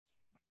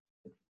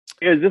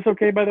Is this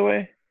okay, by the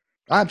way?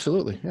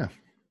 Absolutely. Yeah.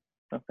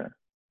 Okay.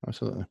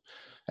 Absolutely.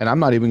 And I'm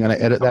not even going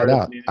to edit that Hard as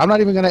out. me. I'm not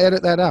even going to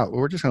edit that out.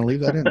 We're just going to leave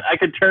that in. I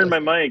could turn my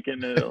mic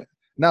and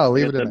No, I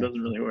leave guess it in that there.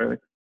 doesn't really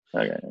work.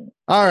 Okay.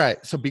 All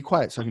right. So be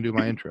quiet so I can do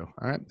my intro.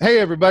 All right. Hey,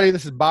 everybody.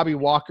 This is Bobby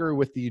Walker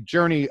with the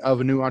Journey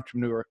of a New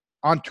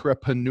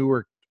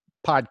Entrepreneur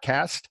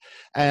podcast,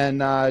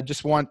 and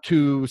just want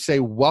to say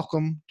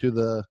welcome to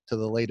the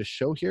latest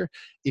show here.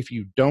 If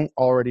you don't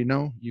already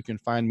know, you can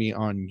find me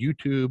on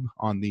YouTube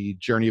on the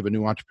Journey of a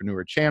New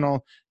Entrepreneur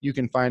channel. You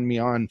can find me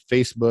on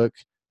Facebook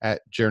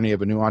at Journey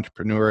of a New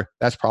Entrepreneur.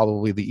 That's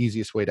probably the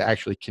easiest way to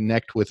actually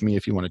connect with me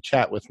if you want to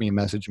chat with me,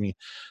 message me,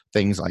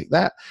 things like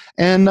that.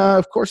 And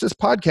of course, this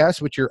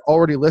podcast, which you're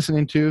already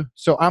listening to.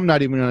 So I'm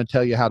not even going to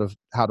tell you how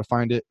to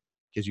find it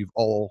because you've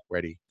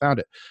already found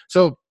it.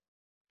 So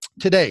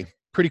today,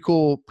 pretty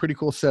cool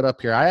setup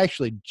here. I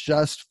actually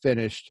just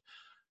finished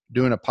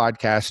doing a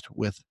podcast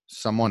with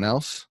someone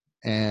else,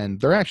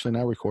 and they're actually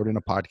now recording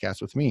a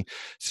podcast with me.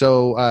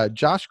 So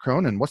Josh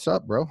Cronin, what's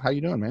up, bro? How you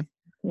doing, man?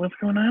 What's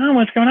going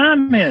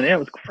on, man? Yeah, it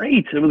was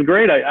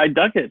great. I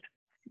dug it.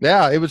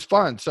 Yeah, it was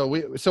fun. So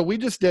we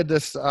just did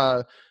this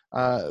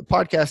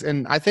podcast,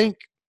 and I think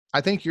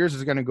yours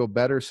is going to go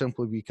better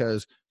simply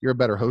because you're a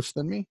better host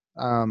than me.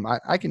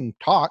 I can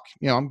talk,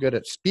 I'm good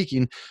at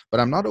speaking, but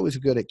I'm not always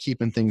good at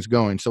keeping things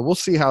going. So we'll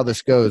see how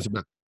this goes.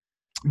 But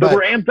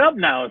we're amped up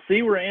now.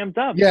 See, we're amped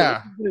up.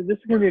 Yeah. So this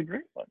is going to be a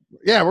great one.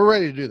 Yeah, we're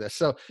ready to do this.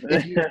 So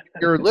if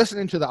you're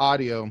listening to the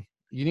audio,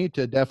 you need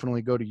to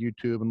definitely go to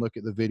YouTube and look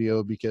at the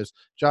video because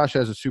Josh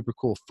has a super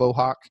cool faux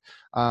hawk.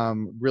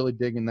 Really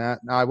digging that.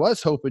 Now, I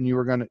was hoping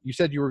you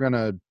said you were going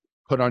to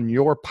put on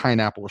your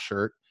pineapple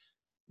shirt.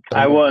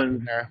 I was,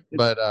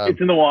 but it's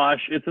in the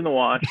wash.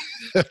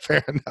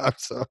 Fair enough.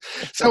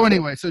 So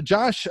anyway, so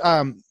Josh,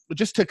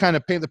 just to kind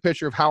of paint the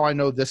picture of how I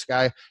know this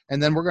guy,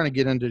 and then we're going to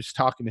get into just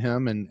talking to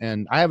him,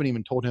 and I haven't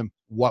even told him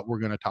what we're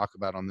going to talk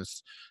about on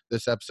this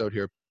episode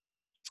here.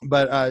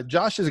 But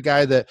Josh is a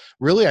guy that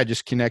really I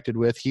just connected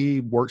with.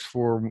 He works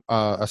for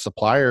a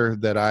supplier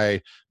that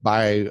I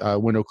buy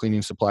window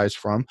cleaning supplies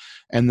from.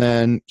 And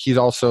then he's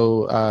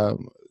also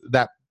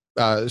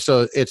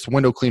so it's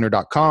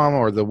windowcleaner.com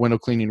or the Window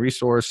Cleaning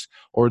Resource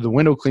or the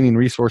Window Cleaning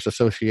Resource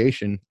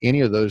Association. Any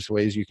of those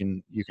ways you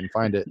can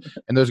find it.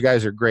 And those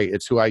guys are great.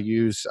 It's who I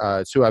use.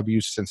 It's who I've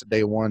used since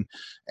day one.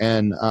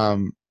 And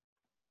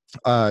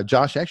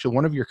Josh, actually,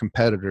 one of your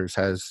competitors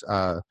has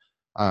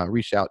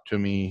reached out to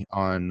me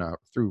on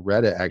through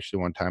Reddit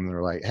actually one time.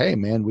 They're like, "Hey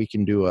man, we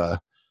can do a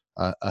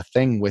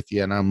thing with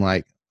you." And I'm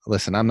like,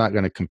 "Listen, I'm not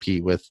going to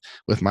compete with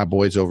my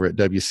boys over at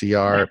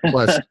WCR.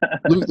 Plus,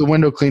 Luke the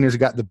window cleaner's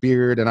got the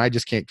beard, and I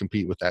just can't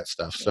compete with that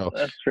stuff." So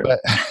that's true.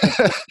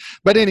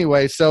 But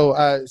anyway,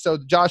 so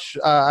Josh,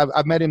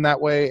 I've met him that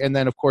way, and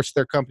then of course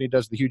their company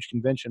does the huge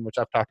convention, which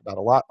I've talked about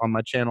a lot on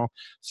my channel.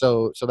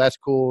 So that's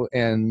cool.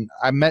 And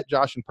I met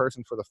Josh in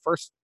person for the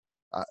first.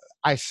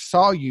 I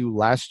saw you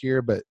last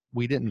year, but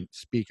we didn't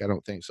speak, I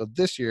don't think. So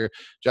this year,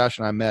 Josh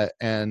and I met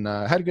and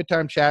had a good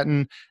time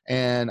chatting.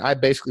 And I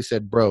basically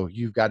said, "Bro,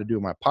 you've got to do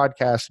my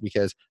podcast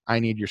because I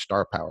need your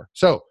star power."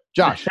 So,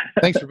 Josh,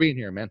 thanks for being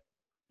here, man.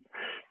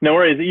 No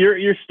worries.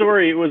 Your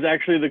story was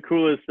actually the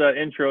coolest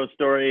intro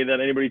story that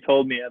anybody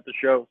told me at the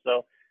show.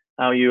 So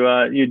how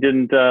you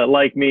didn't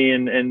like me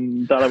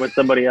and thought I was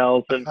somebody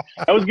else, and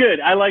that was good.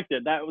 I liked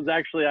it. That was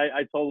actually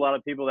I told a lot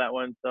of people that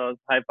one, so I was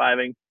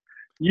high-fiving.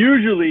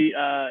 Usually,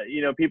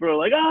 people are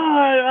like,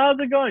 "Oh, how's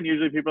it going?"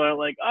 Usually people are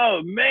like,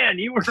 "Oh man,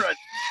 you were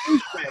a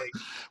douchebag."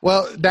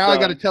 Well, now I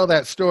got to tell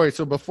that story.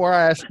 So before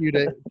I ask you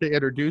to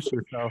introduce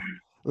yourself,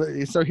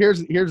 so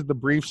here's the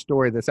brief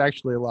story that's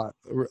actually a lot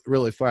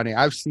really funny.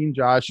 I've seen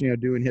Josh,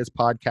 doing his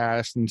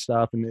podcast and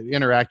stuff, and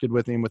interacted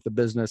with him with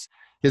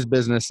his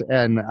business,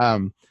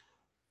 and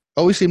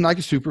always seemed like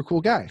a super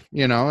cool guy.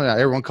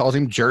 Everyone calls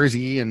him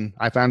Jersey, and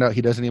I found out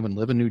he doesn't even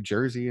live in New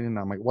Jersey, and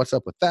I'm like, what's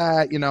up with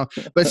that?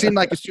 But it seemed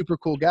like a super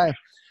cool guy.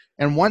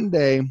 And one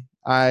day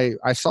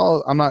I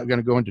saw, I'm not going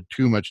to go into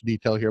too much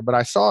detail here, but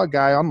I saw a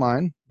guy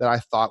online that I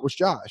thought was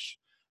Josh.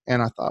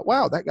 And I thought,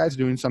 wow, that guy's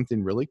doing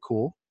something really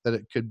cool that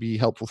it could be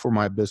helpful for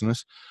my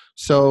business.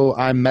 So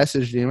I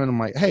messaged him and I'm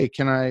like, "Hey,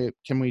 can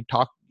we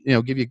talk,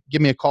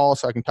 give me a call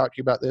so I can talk to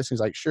you about this?" He's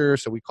like, "Sure."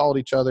 So we called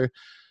each other.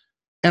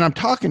 And I'm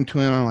talking to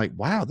him. I'm like,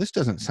 "Wow, this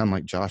doesn't sound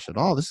like Josh at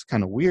all. This is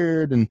kind of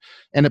weird."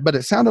 But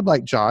it sounded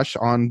like Josh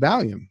on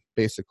Valium,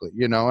 basically,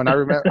 And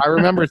I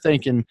remember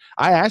thinking,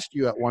 I asked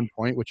you at one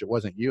point, which it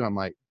wasn't you. I'm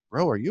like,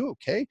 "Bro, are you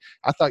okay?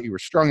 I thought you were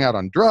strung out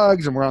on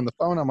drugs." And we're on the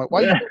phone. I'm like,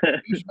 "Why you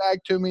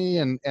douchebag to me?"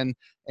 And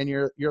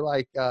you're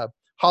like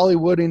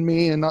Hollywooding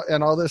me and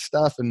all this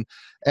stuff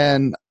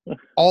and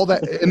all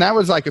that. And that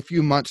was like a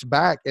few months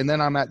back. And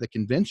then I'm at the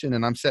convention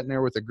and I'm sitting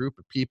there with a group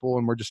of people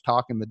and we're just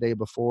talking the day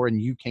before,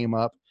 and you came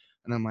up.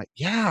 And I'm like,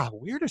 "Yeah,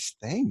 weirdest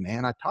thing,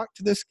 man. I talked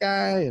to this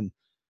guy and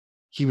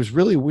he was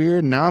really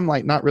weird. And now I'm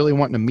like not really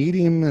wanting to meet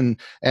him."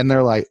 And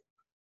they're like,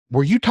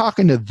 were you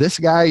talking to this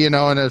guy? And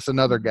it's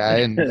another guy.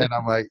 And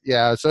I'm like,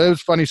 yeah. So it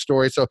was a funny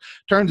story. So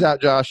turns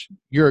out, Josh,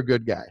 you're a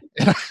good guy.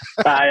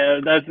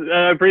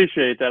 I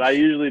appreciate that. I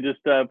usually just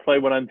play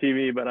one on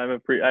TV, but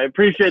I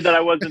appreciate that I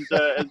wasn't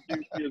as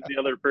juicy as the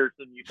other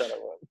person you thought I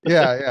was.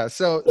 Yeah.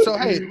 So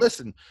hey,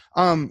 listen.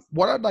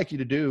 What I'd like you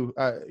to do,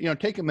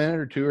 take a minute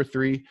or two or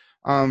three.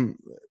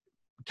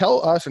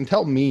 Tell us and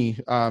tell me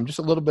just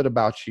a little bit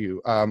about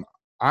you.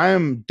 I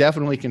am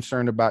definitely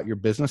concerned about your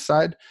business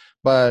side,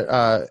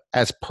 but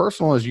as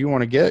personal as you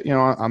want to get,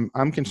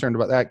 I'm concerned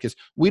about that because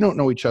we don't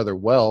know each other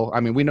well.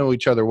 I mean, we know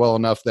each other well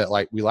enough that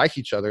like we like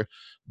each other,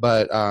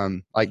 but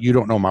like you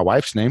don't know my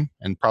wife's name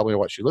and probably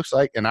what she looks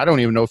like, and I don't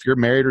even know if you're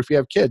married or if you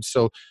have kids.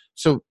 So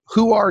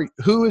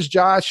who is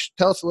Josh?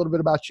 Tell us a little bit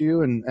about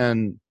you,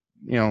 and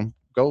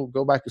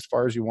go back as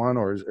far as you want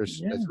or as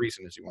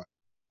recent as you want.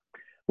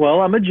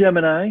 Well, I'm a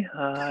Gemini.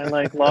 I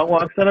like long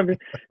walks on a.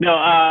 No,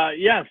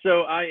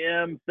 so I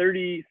am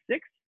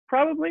 36,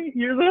 probably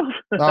years old.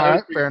 All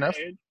right, fair enough.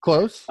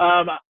 Close.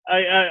 I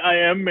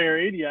am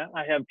married. Yeah,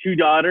 I have 2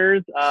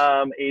 daughters,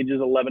 ages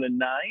 11 and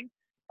 9.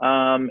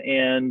 I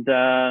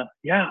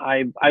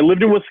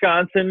lived in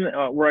Wisconsin,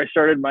 where I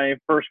started my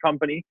first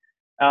company,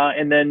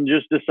 and then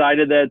just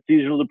decided that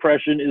seasonal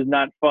depression is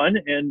not fun,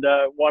 and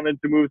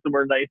wanted to move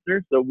somewhere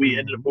nicer. So we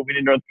ended up moving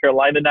to North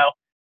Carolina now.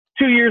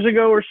 2 years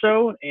ago or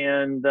so,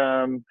 and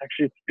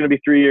actually it's going to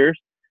be 3 years.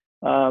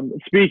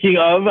 Speaking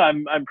of,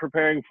 I'm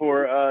preparing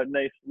for a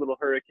nice little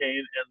hurricane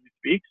as we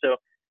speak, so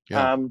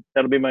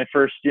that'll be my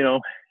first,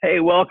 hey,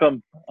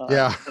 welcome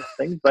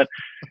thing. But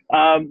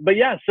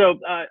yeah, so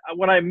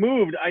when I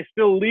moved, I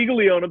still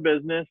legally own a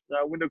business,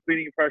 window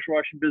cleaning and pressure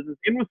washing business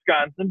in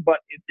Wisconsin,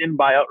 but it's in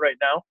buyout right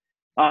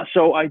now.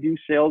 So I do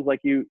sales, like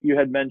you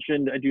had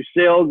mentioned. I do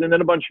sales and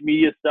then a bunch of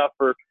media stuff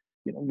for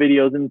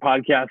videos and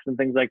podcasts and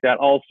things like that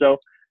also.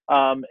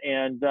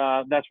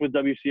 That's with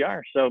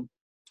WCR. So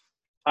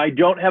I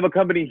don't have a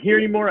company here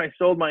anymore. I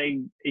sold my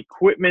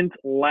equipment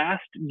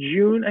last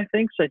June, I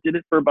think. So I did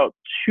it for about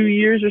 2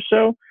 years or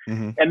so.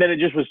 And then it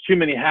just was too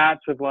many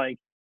hats with like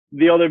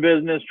the other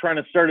business, trying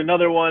to start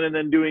another one, and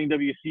then doing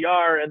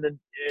WCR. And then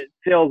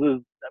sales is,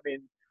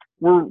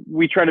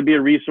 we try to be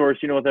a resource,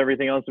 with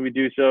everything else that we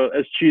do. So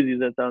as cheesy as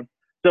that sounds.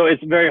 So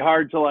it's very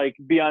hard to like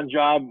be on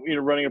job,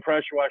 running a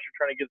pressure washer,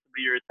 trying to get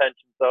somebody your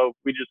attention. So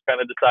we just kind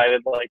of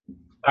decided like,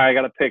 all right,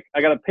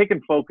 I gotta pick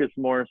and focus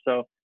more.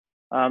 So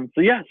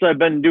I've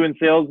been doing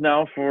sales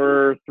now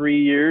for 3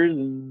 years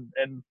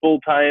and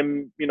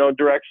full-time,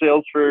 direct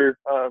sales for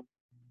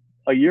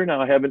a year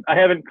now. I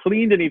haven't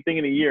cleaned anything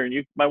in a year,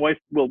 and my wife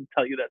will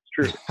tell you that's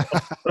true.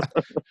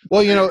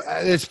 Well,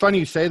 it's funny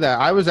you say that.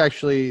 I was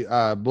actually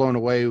blown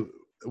away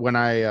when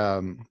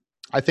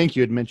I think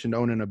you had mentioned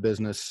owning a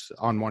business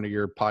on one of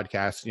your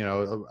podcasts,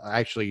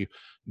 actually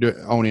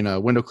owning a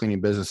window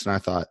cleaning business. And I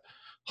thought,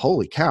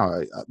 holy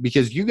cow,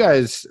 because you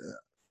guys,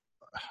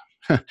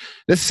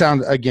 this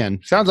sounds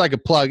like a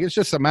plug. It's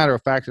just a matter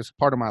of fact. It's a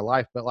part of my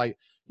life. But like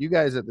you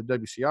guys at the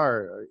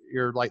WCR,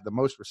 you're like the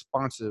most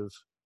responsive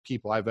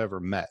people I've ever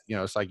met.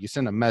 It's like you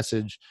send a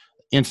message,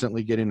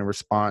 instantly getting a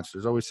response.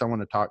 There's always someone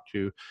to talk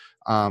to.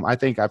 I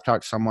think I've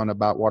talked to someone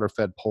about water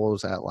fed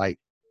poles at like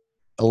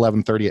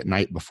 11:30 at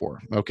night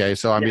before. Okay.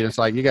 So, it's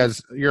like you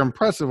guys, you're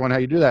impressive on how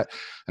you do that.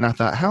 And I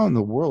thought, how in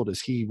the world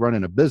is he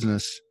running a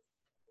business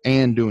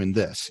and doing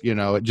this?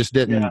 It just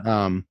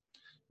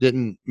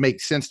didn't make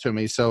sense to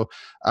me. So,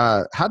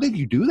 how did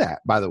you do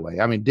that, by the way?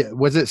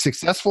 Was it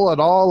successful at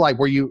all? Like,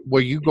 were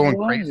you going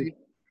crazy?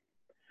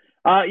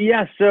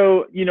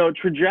 So,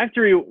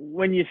 trajectory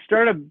when you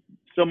start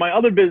so my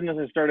other business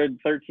I started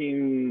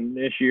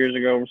 13-ish years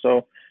ago or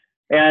so.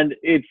 And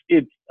it's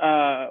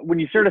when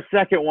you start a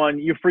second one,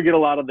 you forget a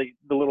lot of the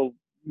little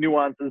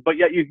nuances, but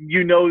yet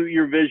you know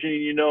your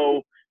vision,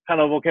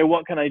 kind of, okay,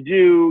 what can I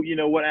do?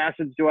 What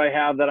assets do I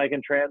have that I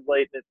can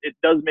translate? It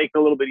does make it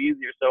a little bit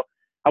easier. So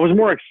I was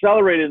more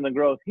accelerated in the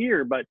growth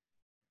here, but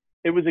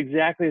it was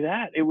exactly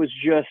that. It was,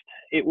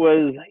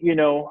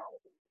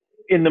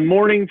 in the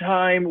morning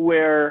time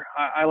where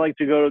I like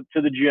to go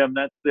to the gym.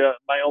 That's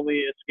my only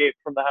escape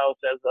from the house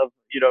as of,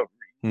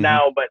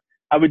 now, but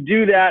I would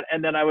do that,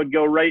 and then I would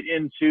go right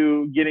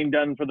into getting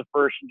done for the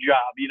first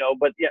job,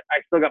 but yeah, I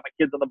still got my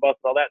kids on the bus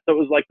and all that. So it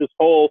was like this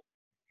whole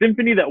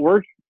symphony that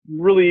worked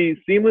really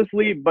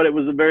seamlessly, but it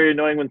was very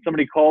annoying when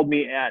somebody called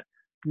me at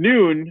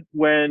noon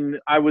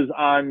when I was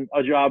on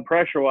a job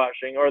pressure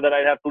washing, or that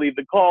I'd have to leave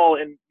the call,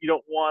 and you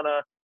don't want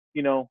to,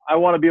 I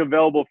want to be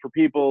available for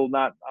people,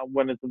 not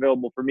when it's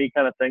available for me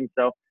kind of thing.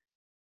 So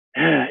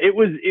it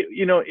was,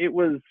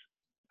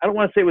 I don't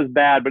want to say it was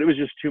bad, but it was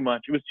just too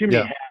much. It was too many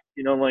hats,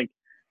 like,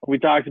 we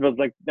talked about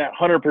like that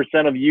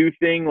 100% of you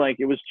thing. Like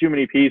it was too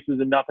many pieces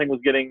and nothing was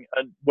getting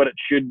what it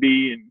should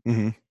be.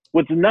 And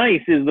what's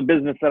nice is the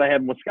business that I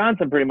have in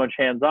Wisconsin pretty much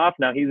hands off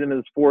now. He's in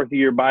his 4th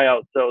year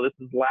buyout. So this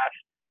is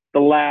the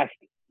last,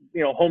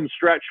 home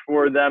stretch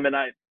for them. And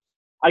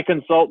I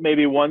consult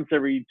maybe once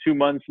every 2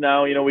 months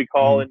now, we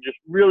call and just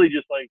really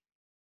just like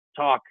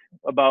talk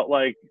about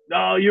like,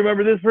 oh, you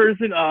remember this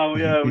person? Oh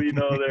yeah. We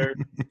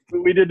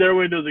did their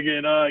windows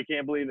again. Oh, I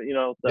can't believe it.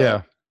 So.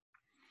 Yeah.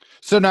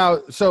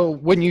 So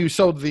when you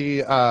sold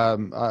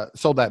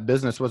sold that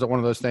business, was it one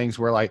of those things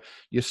where like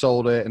you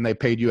sold it and they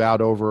paid you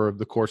out over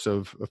the course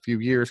of a few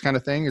years kind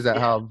of thing? Is that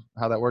how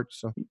that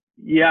works? So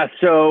Yeah.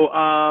 So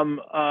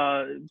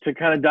to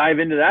kind of dive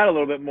into that a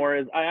little bit more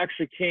is I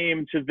actually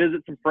came to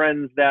visit some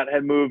friends that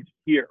had moved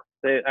here.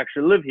 They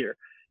actually live here.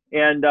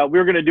 And we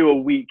were going to do a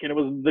week. And it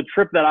was the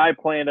trip that I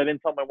planned. I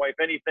didn't tell my wife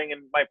anything.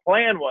 And my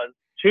plan was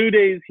 2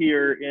 days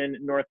here in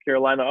North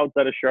Carolina,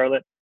 outside of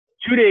Charlotte,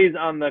 2 days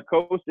on the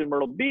coast in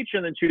Myrtle Beach,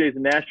 and then 2 days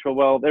in Nashville.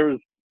 Well, there was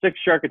 6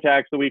 shark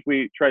attacks the week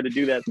we tried to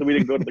do that. So we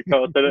didn't go to the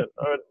coast. I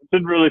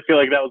didn't really feel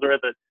like that was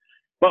worth it.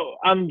 But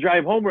on the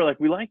drive home, we're like,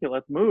 we like it.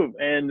 Let's move.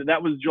 And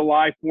that was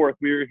July 4th.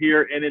 We were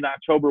here. And in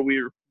October,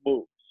 we were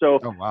moved. So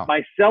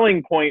my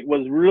selling point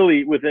was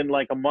really within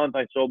like a month,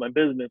 I sold my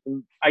business.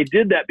 And I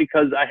did that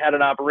because I had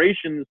an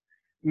operations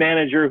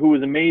manager who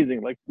was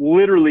amazing, like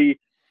literally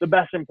the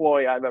best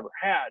employee I've ever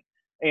had.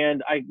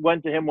 And I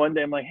went to him one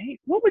day. I'm like, hey,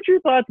 what would your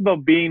thoughts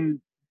about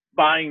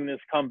buying this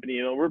company?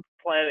 You know, we're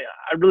planning,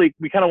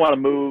 we kind of want to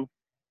move,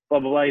 blah,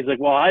 blah, blah. He's like,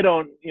 well, I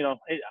don't,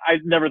 I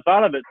never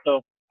thought of it.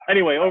 So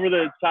anyway, over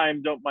the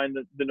time, don't mind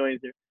the noise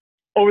here.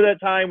 Over that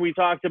time, we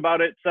talked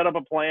about it, set up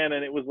a plan,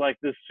 and it was like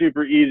this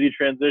super easy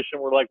transition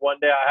where like one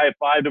day I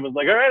high-fived and was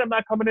like, all right, I'm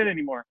not coming in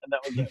anymore. And that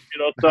was it.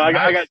 So I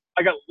got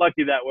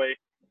lucky that way.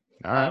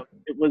 All right.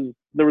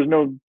 There was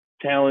no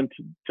talent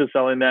to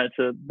selling that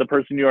to the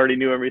person who already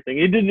knew everything.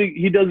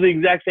 He does the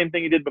exact same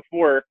thing he did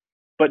before,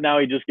 but now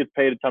he just gets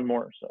paid a ton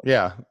more. So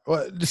yeah.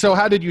 So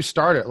how did you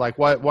start it? Like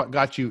what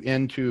got you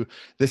into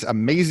this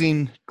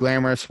amazing,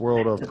 glamorous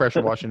world of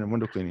pressure washing and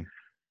window cleaning?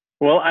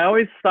 Well, I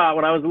always thought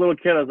when I was a little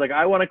kid, I was like,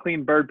 I want to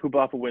clean bird poop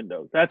off of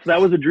windows. That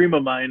was a dream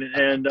of mine,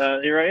 and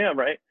here I am,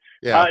 right?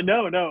 Yeah.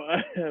 No.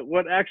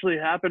 What actually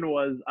happened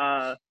was,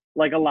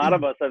 like a lot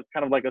of us, I was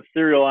kind of like a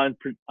serial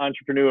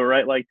entrepreneur,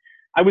 right? Like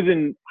I was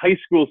in high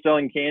school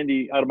selling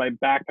candy out of my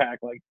backpack.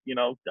 Like,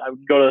 I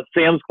would go to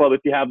Sam's Club if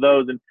you have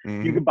those, and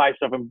you could buy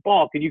stuff in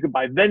bulk, and you could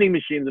buy vending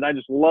machines, and I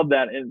just loved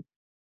that. And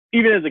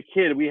even as a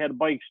kid, we had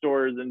bike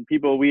stores and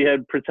we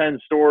had pretend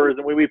stores,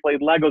 and when we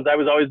played Legos, I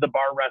was always the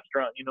bar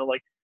restaurant,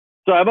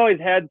 So I've always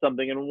had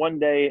something, and one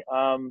day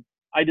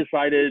I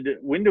decided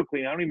window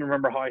cleaning. I don't even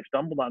remember how I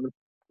stumbled on it.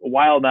 A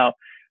while now,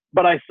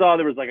 but I saw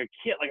there was like a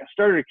kit, like a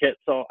starter kit.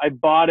 So I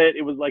bought it.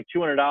 It was like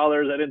 $200.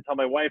 I didn't tell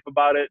my wife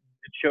about it.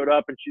 It showed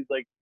up, and she's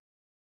like,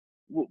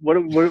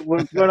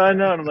 "What's going on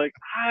now?" And I'm like,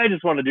 "I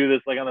just want to do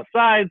this like on the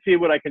side, see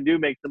what I can do,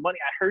 make some money.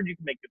 I heard you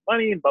can make good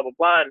money, and blah blah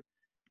blah." And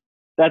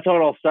that's how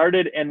it all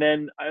started. And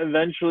then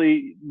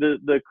eventually,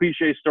 the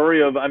cliche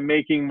story of I'm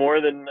making more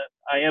than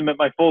I am at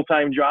my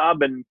full-time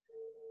job, and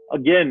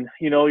again,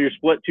 you're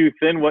split too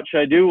thin. What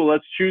should I do? Well,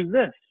 let's choose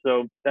this.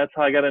 So that's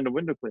how I got into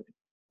window cleaning.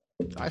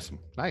 Nice.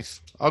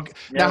 Okay.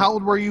 Yeah. Now, how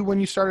old were you when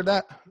you started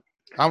that?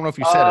 I don't know if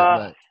you said it.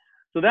 But...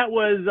 So that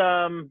was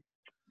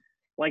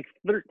like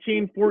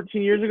 13,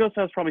 14 years ago.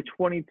 So I was probably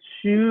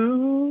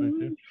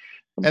 22.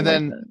 And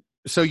then,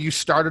 so you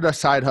started a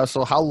side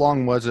hustle. How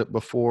long was it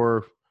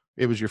before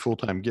it was your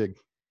full-time gig?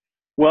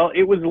 Well,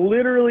 it was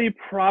literally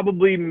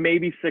probably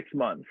maybe 6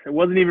 months. It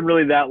wasn't even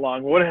really that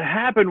long. What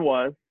happened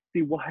was, I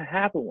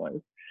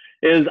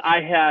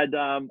had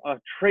a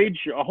trade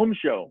show, a home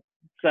show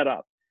set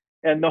up,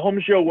 and the home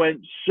show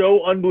went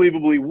so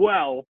unbelievably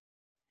well.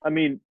 I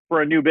mean,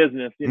 for a new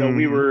business,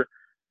 we were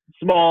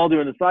small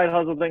doing the side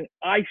hustle thing.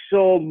 I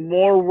sold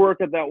more work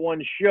at that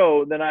one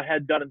show than I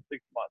had done in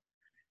 6 months.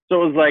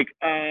 So it was like,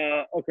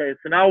 okay,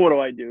 so now what do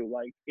I do?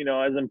 Like,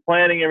 as I'm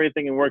planning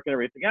everything and working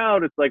everything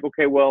out, it's like,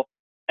 okay, well,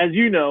 as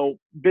you know,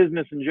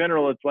 business in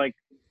general, it's like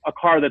a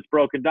car that's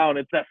broken down.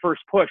 It's that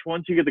first push.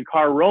 Once you get the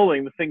car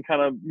rolling, the thing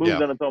kind of moves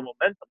on its own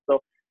momentum.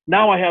 So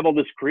now I have all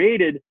this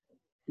created.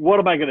 What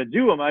am I going to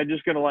do? Am I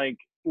just going to like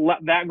let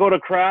that go to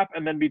crap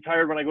and then be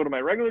tired when I go to my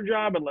regular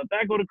job and let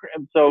that go to crap?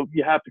 And so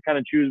you have to kind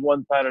of choose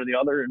one side or the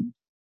other. And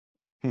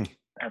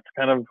that's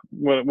kind of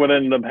what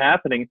ended up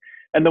happening.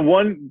 And the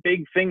one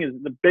big thing is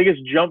the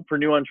biggest jump for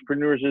new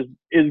entrepreneurs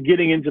is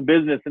getting into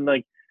business and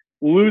like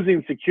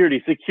losing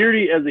security.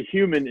 Security as a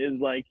human is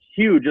like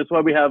huge. That's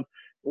why we have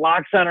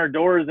locks on our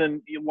doors,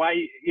 and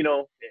why,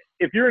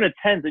 if you're in a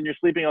tent and you're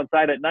sleeping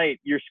outside at night,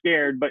 you're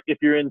scared, but if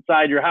you're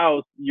inside your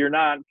house, you're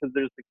not, because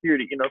there's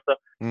security, so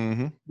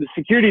the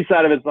security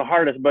side of it's the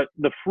hardest. But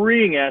the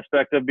freeing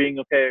aspect of being,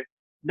 okay,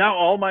 now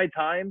all the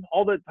time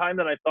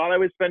that I thought I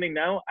was spending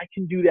now, I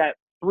can do that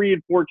 3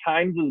 and 4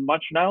 times as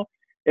much now.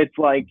 It's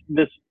like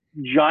this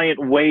giant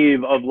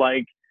wave of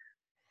like,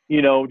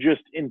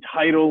 just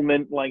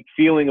entitlement, like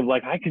feeling of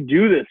like, I can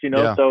do this,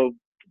 so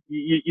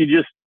you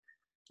just,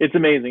 it's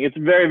amazing. It's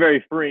very,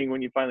 very freeing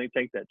when you finally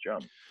take that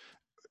jump.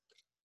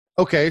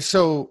 Okay.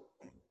 So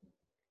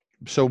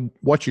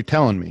what you're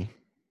telling me,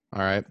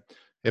 all right,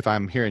 if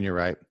I'm hearing you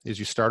right, is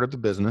you started the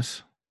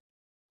business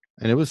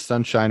and it was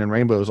sunshine and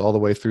rainbows all the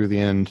way through the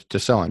end to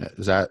selling it.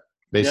 Is that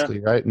basically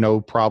right?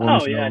 No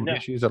problems, no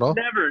issues at all?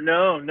 Never.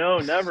 No,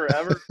 never,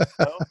 ever.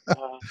 No.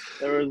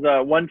 There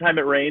was one time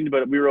it rained,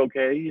 but we were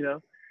okay,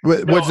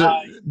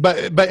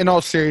 But in all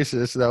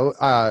seriousness though,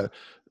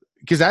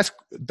 because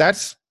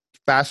that's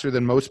faster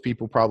than most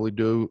people probably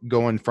do,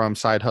 going from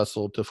side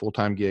hustle to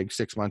full-time gig.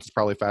 6 months is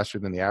probably faster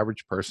than the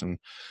average person.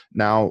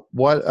 Now,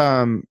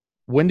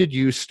 when did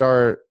you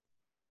start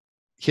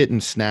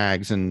hitting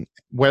snags, and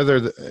whether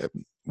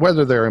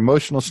they're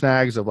emotional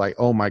snags of like,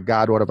 oh my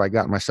God, what have I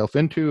gotten myself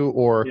into,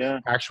 or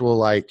actual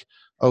like,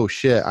 oh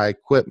shit, I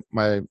quit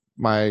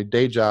my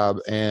day job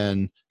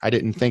and I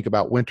didn't think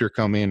about winter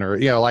coming, or,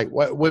 like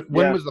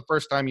when was the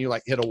first time you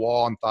like hit a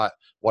wall and thought,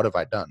 what have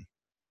I done?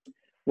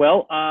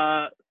 Well,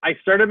 I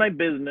started my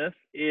business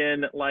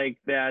in like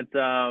that,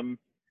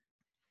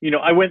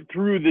 I went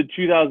through the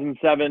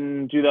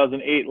 2007,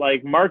 2008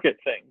 like market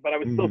thing, but I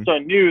was still so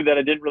new that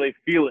I didn't really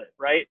feel it,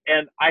 right?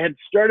 And I had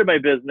started my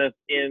business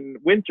in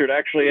winter. It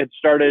actually had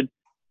started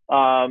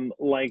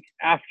like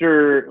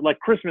after like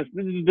Christmas.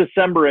 This is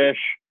December-ish,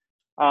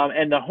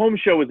 and the home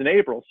show was in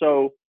April.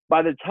 So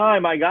by the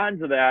time I got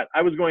into that,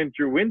 I was going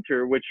through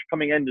winter, which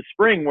coming into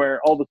spring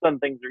where all of a sudden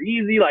things are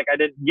easy. Like I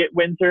didn't get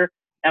winter,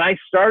 and I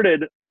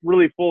started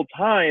really full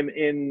time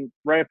in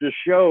right after the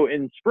show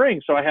in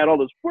spring. So I had all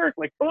this work,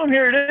 like, boom,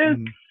 here it is.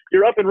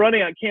 You're up and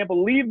running. I can't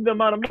believe the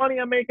amount of money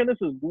I'm making. This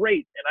is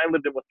great. And I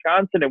lived in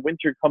Wisconsin, and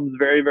winter comes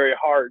very, very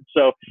hard.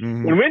 So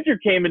when winter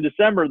came in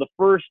December, the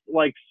first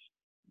like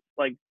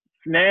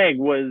snag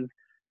was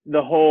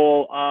the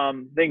whole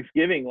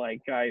Thanksgiving.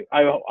 Like I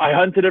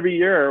hunted every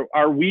year.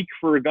 Our week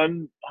for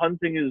gun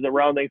hunting is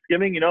around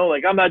Thanksgiving,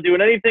 like I'm not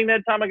doing anything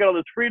that time. I got all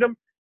this freedom.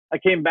 I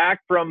came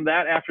back from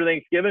that after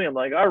Thanksgiving. I'm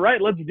like, all right,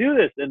 let's do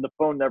this. And the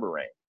phone never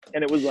rang.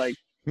 And it was like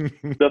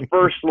the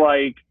first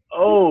like,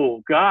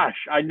 oh gosh,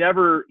 I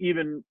never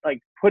even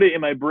like put it in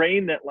my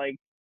brain that like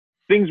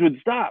things would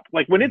stop.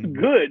 Like when it's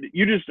good,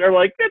 you just are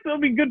like, it'll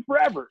be good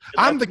forever.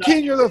 And I'm the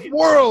king of the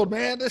world,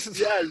 man. This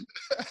is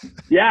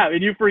yeah.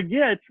 And you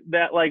forget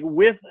that like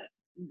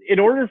in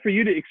order for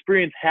you to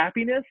experience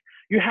happiness,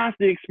 you have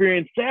to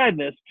experience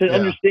sadness to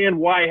understand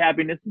why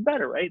happiness is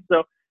better, right?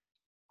 So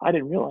I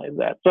didn't realize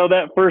that. So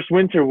that first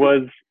winter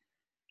was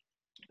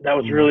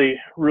really,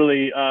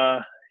 really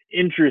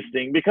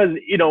interesting because,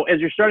 as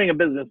you're starting a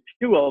business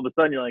too, all of a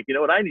sudden you're like, you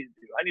know what I need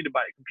to do? I need to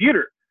buy a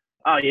computer.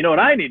 You know what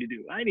I need to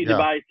do? I need to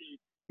buy,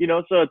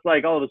 so it's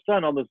like all of a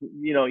sudden all this,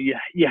 you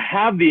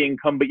have the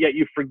income, but yet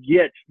you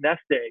forget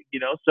nest egg,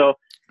 so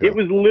it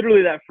was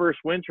literally that first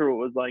winter. It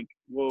was like,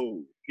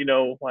 whoa,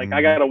 like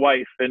I got a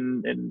wife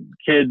and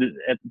kid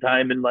at the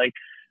time, and like,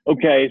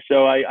 okay,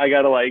 so I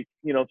got to like,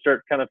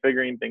 start kind of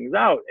figuring things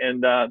out.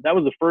 And that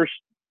was the first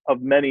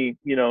of many,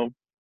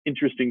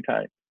 interesting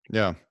times.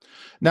 Yeah.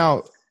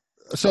 Now,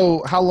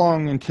 so how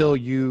long until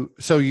you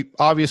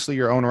obviously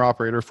you're owner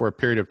operator for a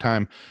period of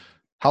time.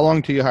 How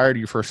long till you hired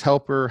your first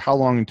helper? How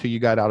long until you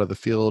got out of the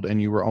field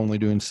and you were only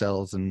doing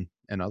sales and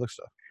other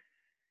stuff?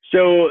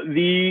 So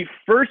the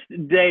first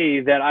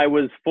day that I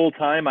was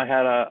full-time, I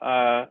had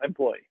a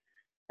employee.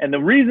 And the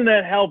reason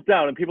that helped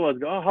out, and people always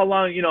go, oh, how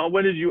long,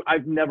 when did you,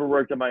 I've never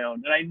worked on my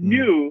own. And I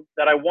knew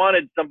that I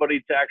wanted somebody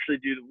to actually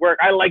do the work.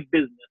 I like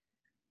business.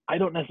 I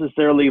don't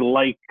necessarily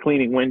like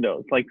cleaning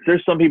windows. Like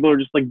there's some people who are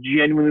just like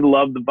genuinely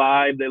love the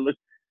vibe.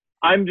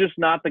 I'm just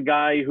not the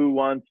guy who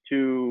wants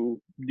to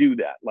do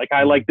that. Like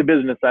I like the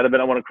business side of it.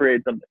 I want to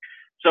create something.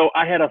 So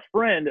I had a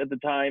friend at the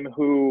time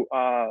who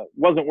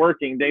wasn't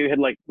working. They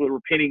were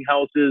painting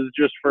houses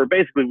just for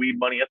basically weed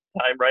money at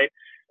the time, right?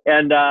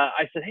 And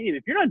I said, hey,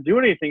 if you're not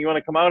doing anything, you want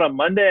to come out on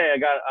Monday? I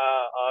got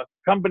a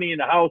company in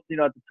the house. At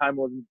the time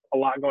wasn't a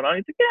lot going on.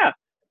 He said, yeah.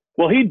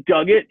 Well, he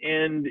dug it,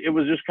 and it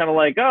was just kind of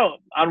like, oh,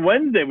 on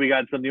Wednesday we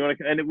got something.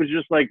 And it was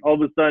just like all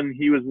of a sudden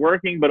he was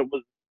working, but it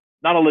was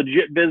not a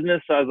legit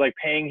business. So I was like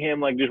paying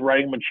him, like just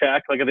writing him a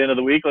check, like at the end of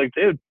the week, like,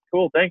 dude,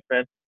 cool, thanks,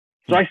 man.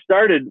 So I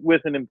started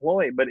with an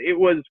employee, but it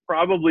was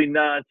probably,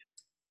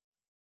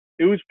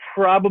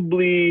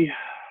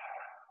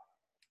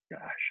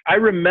 I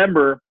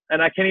remember,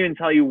 and I can't even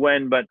tell you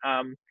when, but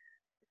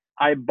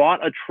I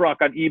bought a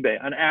truck on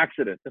eBay on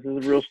accident. This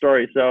is a real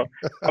story. So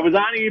I was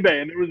on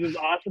eBay, and there was this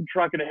awesome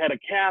truck, and it had a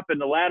cap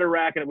and a ladder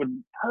rack, and it was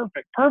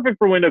perfect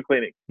for window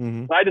cleaning.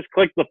 So I just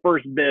clicked the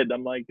first bid.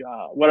 I'm like,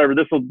 whatever,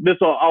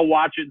 I'll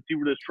watch it and see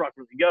where this truck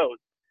really goes.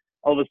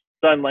 All of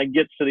a sudden, like,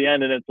 gets to the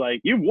end, and it's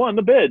like, you won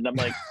the bid. And I'm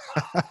like,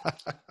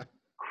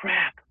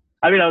 crap.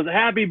 I mean, I was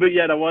happy, but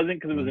yet I wasn't,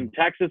 because it was in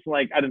Texas.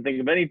 Like, I didn't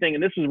think of anything.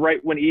 And this was right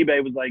when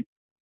eBay was like,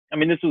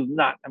 this was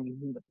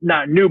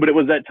not new, but it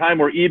was that time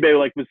where eBay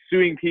was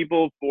suing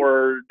people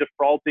for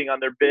defaulting on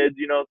their bids,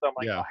 so I'm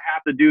like, I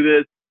have to do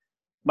this.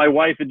 My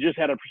wife had just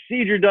had a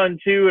procedure done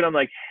too. And I'm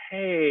like,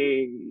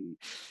 hey,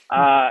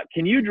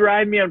 can you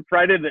drive me on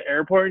Friday to the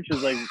airport? And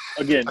she's like,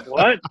 again,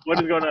 what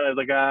is going on? I was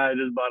like, I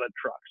just bought a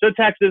truck. So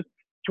Texas,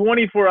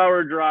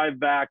 24-hour drive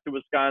back to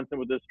Wisconsin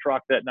with this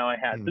truck that now I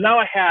had. So now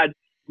I had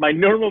my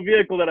normal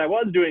vehicle that I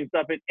was doing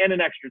stuff in and an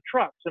extra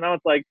truck. So now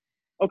it's like,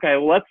 okay,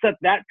 well, let's set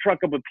that truck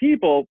up with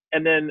people.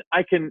 And then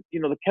I can,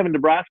 the Kevin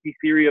Dabrowski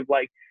theory of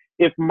like,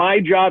 if my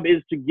job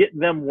is to get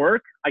them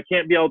work, I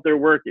can't be out there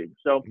working.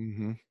 So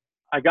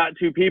I got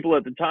 2 people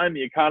at the time.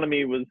 The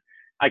economy was,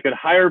 I could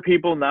hire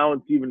people. Now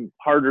it's even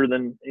harder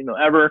than,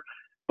 ever.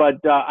 But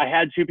I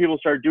had two people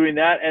start doing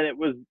that, and it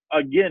was,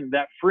 again,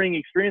 that freeing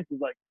experience is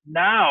like,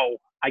 now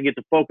I get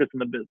to focus on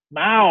the business.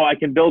 Now I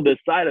can build this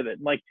side of it.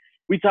 And like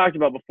we talked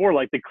about before,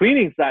 like the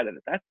cleaning side of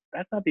it,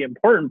 that's not the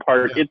important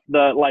part. Yeah. It's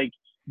the like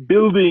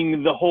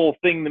building the whole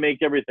thing to make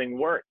everything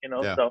work, you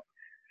know? Yeah. So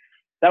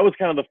that was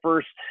kind of the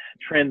first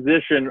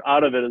transition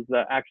out of it, is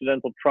the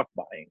accidental truck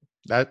buying.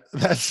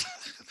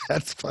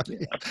 That's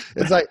funny.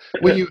 It's like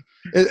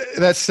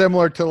that's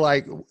similar to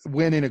like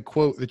winning a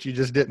quote that you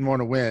just didn't want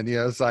to win. You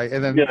know, it's like,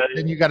 and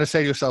then you got to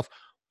say to yourself,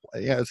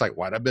 yeah, it's like,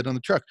 why'd I bid on the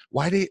truck?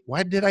 Why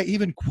did I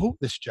even quote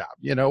this job?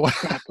 You know,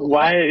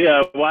 why?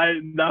 Yeah, why?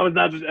 That was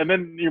not. And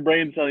then your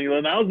brain's telling you,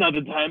 now is not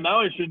the time. Now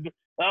I should.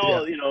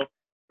 Now, you know.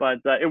 But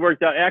it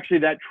worked out. Actually,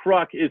 that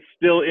truck is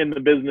still in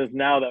the business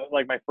now. That was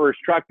like my first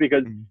truck,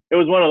 because it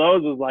was one of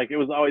those. It was like, it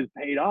was always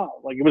paid off.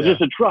 Like it was just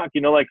a truck,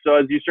 you know. Like, so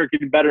as you start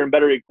getting better and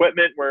better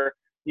equipment, where,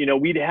 you know,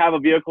 we'd have a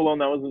vehicle loan.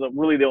 That was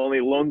really the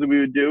only loans that we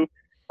would do,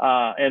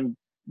 and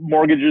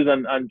mortgages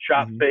on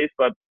shop space.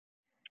 But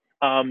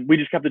we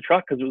just kept the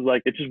truck because it was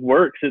like, it just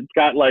works. It's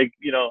got like,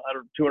 you know,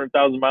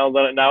 200,000 miles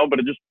on it now, but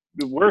it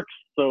works.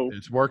 So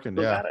it's working.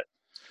 Yeah, it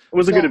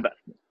was a good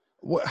investment.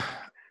 What?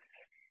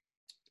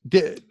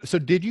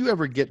 Did you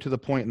ever get to the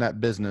point in that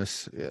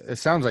business? It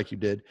sounds like you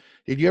did.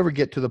 Did you ever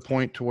get to the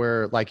point to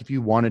where, like, if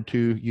you wanted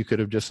to, you could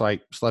have just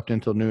like slept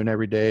until noon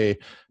every day,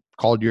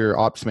 called your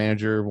ops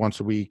manager once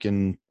a week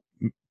and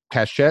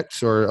cash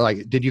checks? Or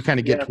like, did you kind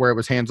of get to where it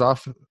was hands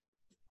off?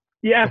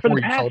 Yeah, for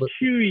the past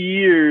 2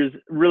 years,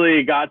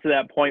 really got to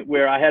that point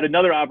where I had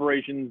another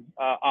operations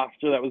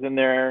officer that was in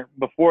there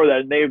before that,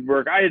 and they would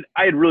work. I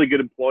had really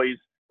good employees.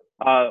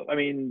 I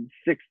mean,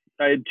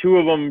 I had two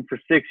of them for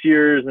 6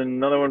 years and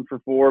another one for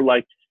 4.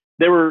 Like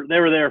they were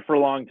there for a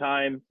long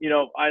time. You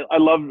know, I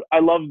love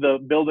the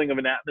building of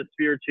an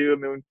atmosphere too.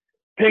 I mean,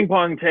 ping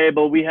pong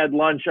table, we had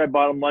lunch. I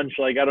bought them lunch.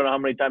 Like, I don't know how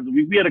many times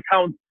we had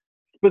accounts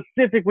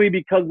specifically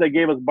because they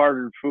gave us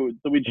bartered food.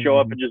 So we'd show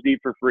up and just eat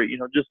for free, you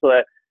know, just so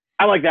that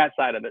I like that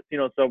side of it, you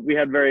know, so we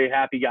had very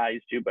happy guys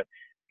too. But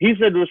he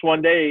said to us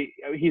one day,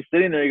 he's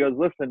sitting there, he goes,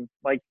 listen,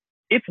 like,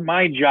 it's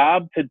my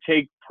job to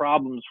take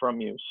problems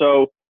from you.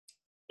 So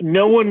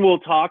no one will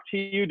talk to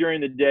you during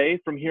the day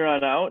from here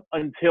on out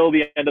until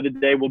the end of the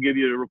day. We'll give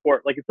you a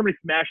report. Like if somebody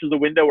smashes a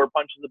window or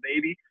punches a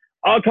baby,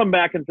 I'll come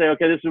back and say,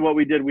 okay, this is what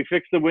we did. We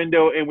fixed the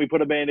window and we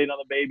put a Band-Aid on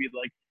the baby.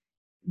 Like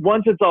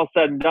once it's all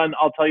said and done,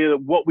 I'll tell you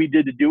what we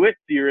did to do it.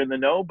 So you're in the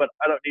know, but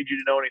I don't need you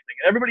to know anything.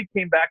 And everybody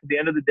came back at the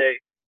end of the day.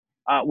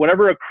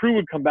 Whenever a crew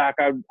would come back,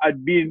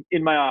 I'd be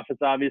in my office,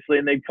 obviously,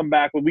 and they'd come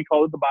back. What we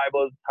call it the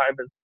Bible at the time,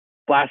 as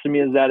blasphemy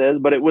as that is,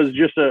 but it was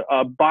just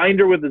a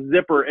binder with a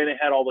zipper, and it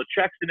had all the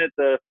checks in it.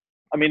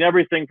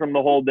 Everything from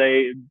the whole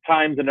day,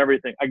 times and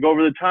everything. I go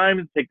over the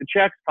times, take the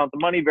checks, count the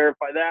money,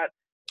 verify that,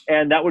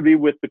 and that would be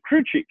with the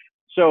crew chief.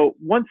 So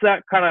once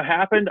that kind of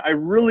happened,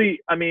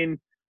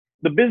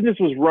 the business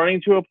was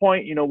running to a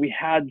point. You know, we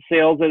had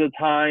sales at a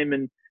time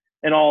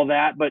and all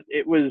that, but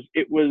it was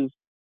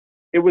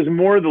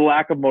more the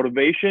lack of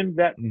motivation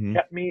that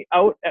kept me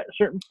out at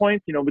certain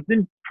points, you know. But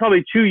then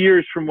probably 2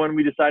 years from when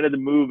we decided to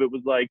move, it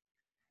was like,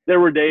 there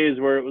were days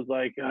where it was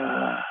like, you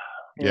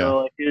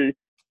know, like you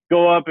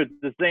go up, it's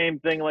the same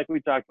thing like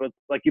we talked about.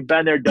 Like you've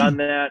been there, done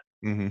that,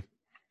 and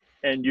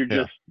you're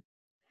just,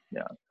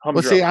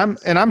 Well, see,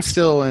 I'm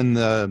still in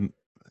the,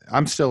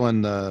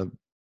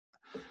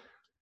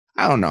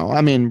 I don't know. I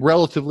mean,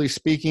 relatively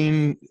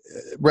speaking,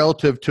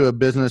 relative to a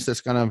business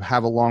that's going to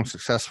have a long,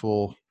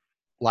 successful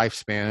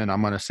lifespan, and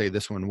I'm going to say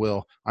this one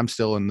will, I'm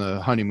still in the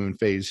honeymoon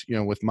phase, you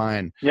know, with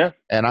mine. Yeah.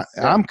 And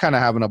I'm kind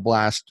of having a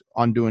blast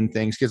on doing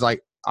things, because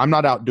like I'm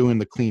not out doing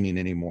the cleaning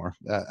anymore,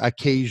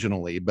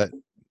 occasionally, but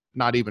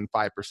not even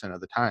 5%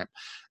 of the time.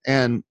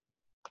 And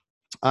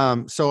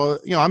so,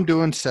 you know, I'm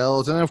doing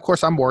sales, and then of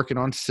course I'm working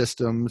on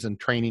systems and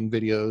training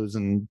videos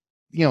and,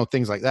 you know,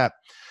 things like that.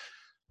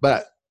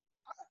 But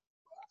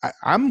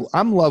I'm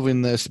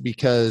loving this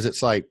because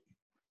it's like,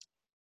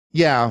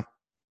 yeah,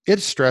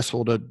 it's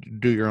stressful to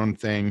do your own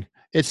thing.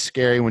 It's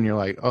scary when you're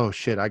like, oh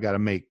shit, I got to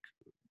make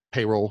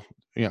payroll.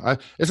 You know,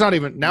 it's not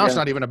even now. It's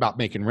not even about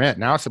making rent.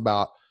 Now it's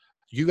about,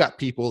 you got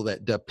people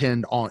that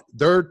depend on,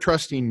 they're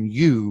trusting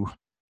you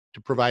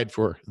to provide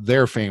for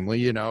their family,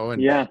 you know,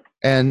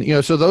 and, you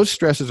know, so those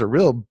stresses are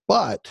real,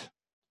 but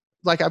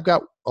like, I've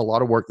got a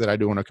lot of work that I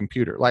do on a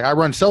computer. Like I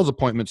run sales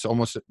appointments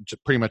almost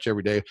pretty much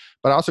every day,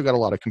 but I also got a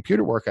lot of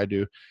computer work I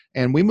do.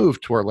 And we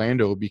moved to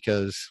Orlando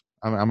because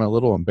I'm a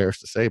little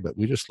embarrassed to say, but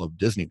we just love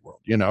Disney World,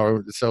 you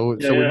know? So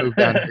we moved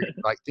down here,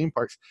 like theme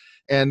parks,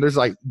 and there's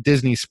like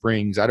Disney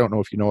Springs. I don't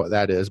know if you know what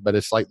that is, but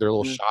it's like their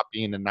little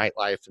shopping and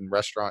nightlife and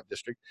restaurant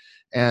district.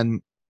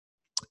 And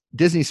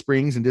Disney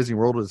Springs and Disney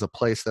World is a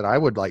place that I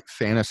would like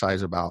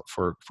fantasize about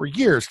for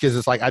years. Cause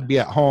it's like, I'd be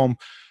at home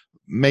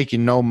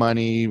making no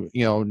money,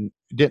 you know,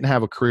 didn't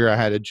have a career. I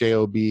had a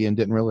job and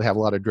didn't really have a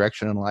lot of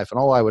direction in life. And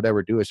all I would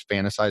ever do is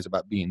fantasize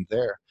about being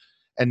there.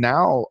 And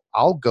now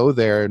I'll go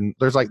there, and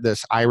there's like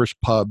this Irish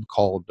pub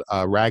called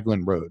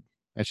Raglan Road.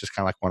 It's just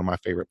kind of like one of my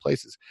favorite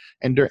places.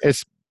 And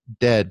it's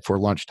dead for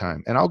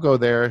lunchtime. And I'll go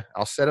there,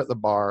 I'll sit at the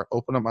bar,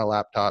 open up my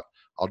laptop,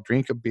 I'll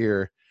drink a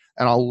beer,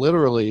 and I'll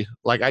literally,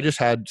 like,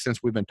 since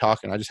we've been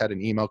talking, I just had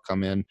an email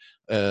come in,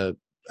 a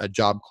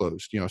job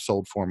closed,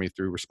 sold for me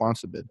through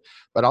Responsibid.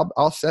 But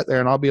I'll sit there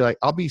and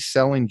I'll be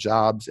selling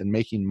jobs and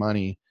making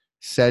money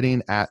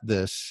sitting at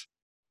this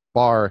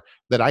bar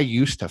that I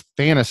used to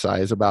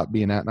fantasize about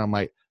being at. And I'm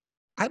like,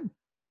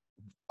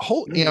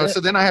 so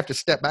then I have to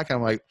step back and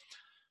I'm like,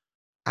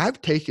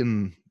 I've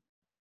taken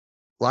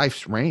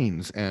life's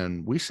reins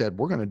and we said,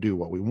 we're going to do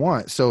what we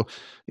want. So,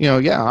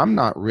 I'm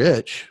not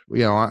rich.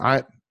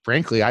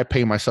 Frankly, I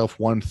pay myself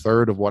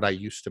 1/3 of what I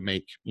used to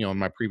make, in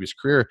my previous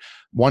career.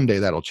 One day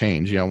that'll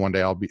change. One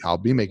day I'll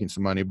be making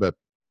some money, but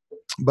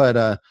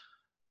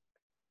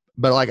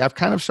like I've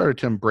kind of started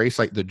to embrace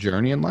like the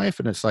journey in life.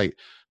 And it's like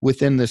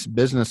within this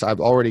business, I've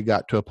already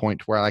got to a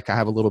point where like I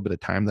have a little bit of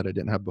time that I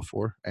didn't have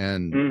before.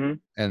 And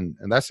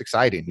that's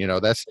exciting.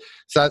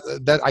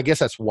 That I guess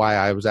that's why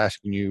I was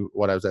asking you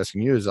what I was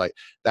asking you is like,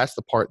 that's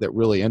the part that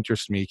really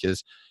interests me.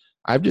 Cause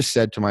I've just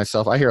said to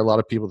myself, I hear a lot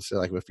of people say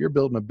like, if you're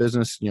building a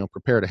business,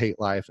 prepare to hate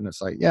life. And it's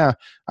like, yeah,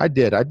 I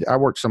did. I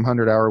worked some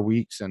 100-hour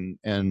weeks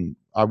and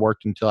I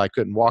worked until I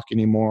couldn't walk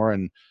anymore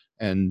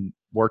and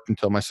worked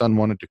until my son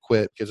wanted to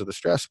quit because of the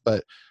stress.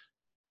 But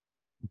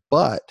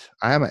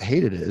I haven't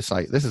hated it. It's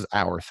like, this is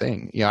our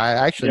thing. I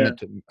actually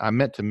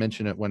meant to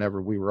mention it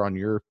whenever we were on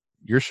your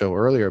show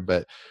earlier,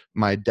 but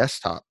my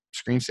desktop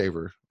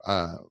screensaver,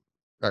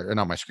 or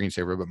not my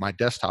screensaver, but my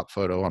desktop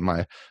photo on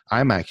my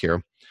iMac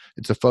here.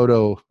 It's a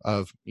photo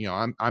of,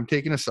 I'm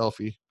taking a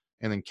selfie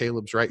and then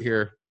Caleb's right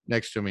here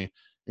next to me.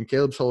 And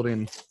Caleb's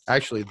holding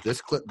actually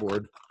this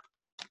clipboard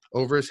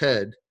over his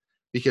head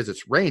because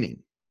it's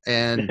raining.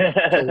 And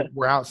so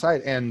we're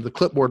outside and the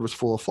clipboard was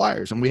full of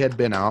flyers and we had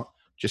been out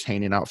just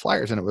handing out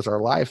flyers and it was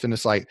our life. And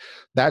it's like,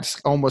 that's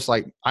almost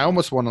like, I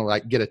almost want to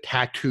like get a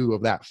tattoo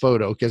of that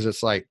photo. Cause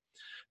it's like,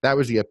 that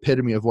was the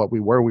epitome of what we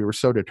were. We were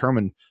so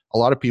determined. A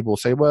lot of people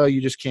say, well, you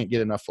just can't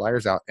get enough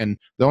flyers out. And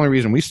the only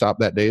reason we stopped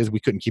that day is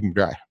we couldn't keep them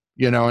dry,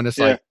 and it's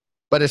like,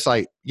 but it's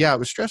like, yeah, it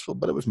was stressful,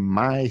 but it was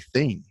my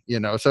thing,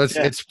 so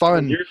it's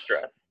fun. Your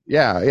stress.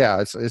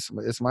 Yeah.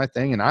 It's my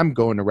thing. And I'm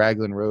going to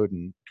Raglan Road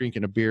and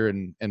drinking a beer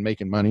and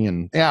making money.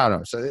 And I don't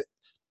know. So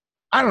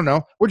I don't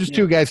know. We're just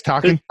two guys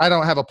talking. I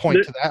don't have a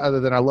point to that other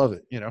than I love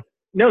it,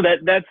 No,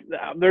 that's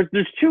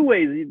there's two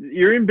ways.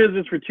 You're in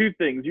business for two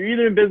things. You're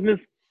either in business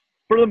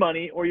for the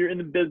money or you're in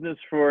the business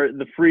for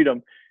the freedom.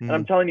 Mm-hmm. And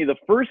I'm telling you, the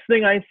first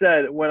thing I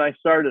said when I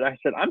started, I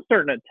said, I'm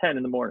starting at 10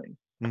 in the morning.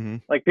 Mm-hmm.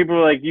 Like people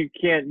were like, you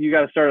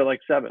got to start at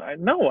like 7.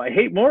 I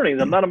hate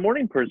mornings. I'm not a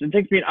morning person. It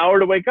takes me an hour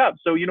to wake up.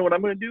 So you know what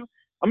I'm going to do?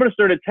 I'm going to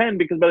start at 10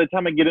 because by the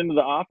time I get into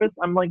the office,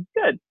 I'm like,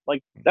 good.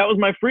 Like that was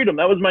my freedom.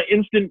 That was my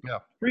instant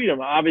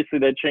freedom. Obviously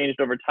that changed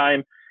over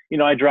time.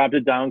 I dropped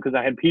it down because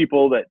I had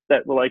people that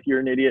were like, you're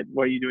an idiot.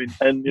 What are you doing?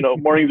 And,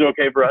 mornings are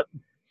okay for us.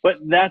 But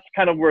that's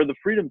kind of where the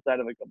freedom side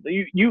of it comes.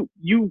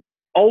 You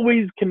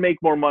always can make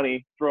more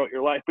money throughout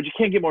your life, but you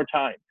can't get more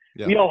time.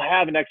 Yeah. We all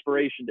have an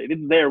expiration date.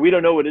 It's there. We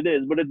don't know what it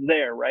is, but it's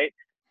there, right?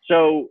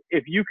 So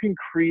if you can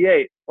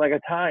create like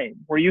a time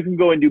where you can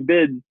go and do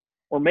bids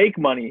or make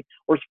money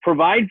or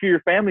provide for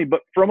your family,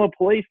 but from a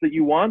place that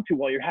you want to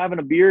while you're having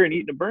a beer and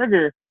eating a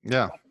burger,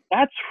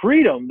 that's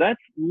freedom. That's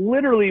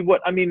literally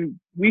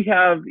we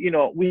have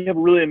a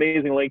really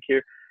amazing lake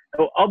here.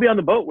 So I'll be on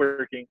the boat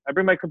working. I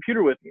bring my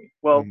computer with me.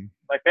 Well,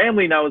 my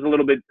family now is a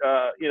little bit,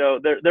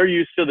 they're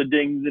used to the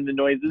dings and the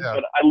noises,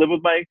 but I live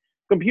with my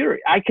computer.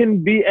 I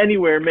can be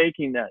anywhere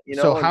making that,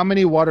 So how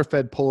many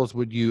water-fed poles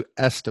would you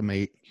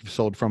estimate you've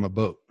sold from a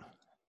boat?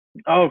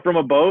 Oh, from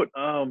a boat?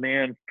 Oh,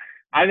 man.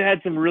 I've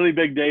had some really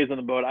big days on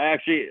the boat. I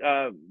actually,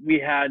 we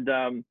had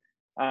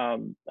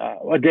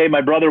a day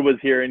my brother was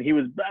here and he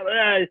was,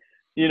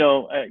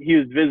 he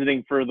was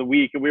visiting for the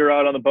week and we were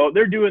out on the boat.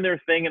 They're doing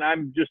their thing and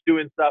I'm just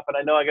doing stuff. And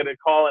I know I got a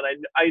call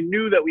and I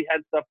knew that we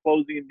had stuff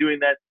closing and doing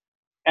that.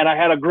 And I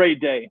had a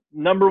great day.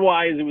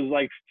 Number-wise, it was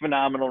like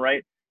phenomenal,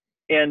 right?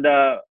 And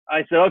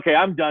I said, okay,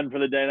 I'm done for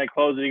the day. And I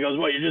closed it. He goes,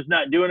 what, you're just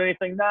not doing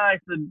anything? Nah, I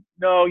said,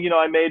 no,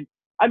 I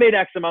made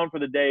X amount for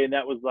the day. And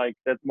that was like,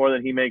 that's more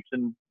than he makes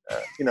in,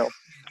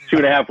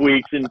 2.5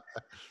 weeks.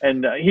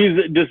 And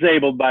he's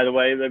disabled, by the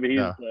way. I mean, he's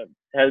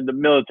had the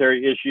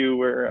military issue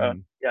where,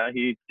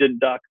 he didn't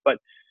duck. But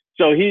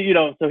so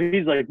so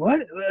he's like,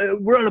 what?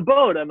 We're on a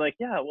boat. I'm like,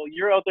 yeah, well,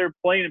 you're out there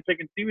playing and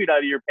picking seaweed out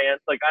of your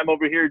pants. Like I'm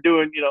over here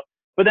doing,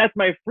 but that's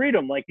my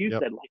freedom. Like you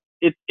said, like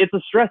it's a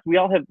stress we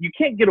all have. You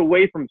can't get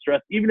away from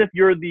stress. Even if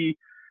you're the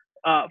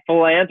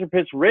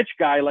philanthropist, rich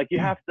guy, like you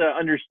have to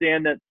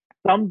understand that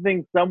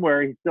something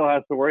somewhere he still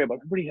has to worry about.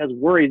 Everybody has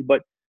worries,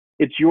 but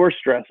it's your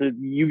stress.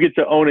 You get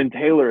to own and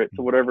tailor it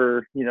to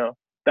whatever,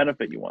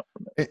 benefit you want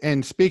from it.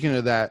 And speaking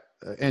of that,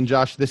 and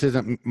Josh, this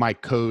isn't my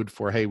code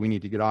for, hey, we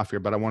need to get off here,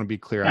 but I want to be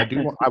clear.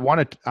 I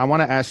want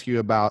to ask you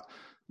about,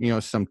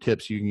 some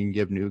tips you can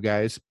give new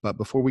guys, but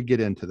before we get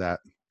into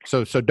that,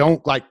 so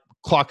don't like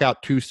clock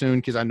out too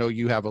soon. Cause I know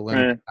you have a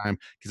limited time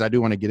because I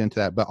do want to get into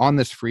that, but on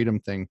this freedom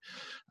thing,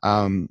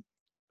 I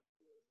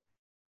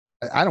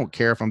don't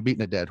care if I'm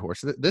beating a dead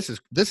horse. This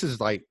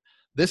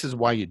is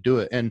why you do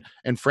it. And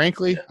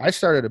frankly, I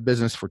started a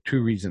business for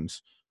 2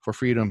 reasons. for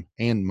freedom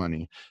and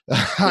money.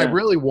 I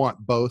really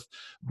want both,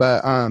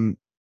 but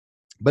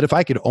if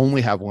I could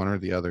only have one or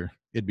the other,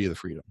 it'd be the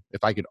freedom.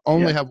 If I could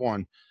only have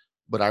one,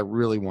 but I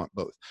really want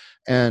both.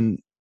 And,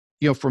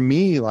 for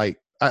me, like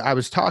I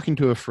was talking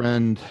to a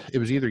friend, it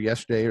was either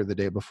yesterday or the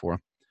day before.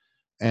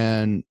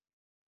 And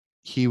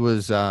he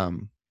was,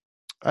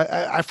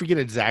 I forget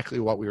exactly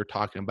what we were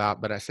talking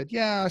about, but I said,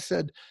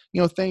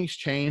 things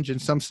change and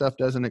some stuff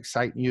doesn't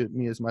excite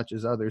me as much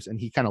as others. And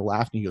he kind of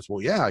laughed and he goes,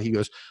 well, yeah, he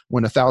goes,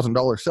 when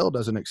 $1,000 sale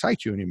doesn't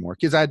excite you anymore.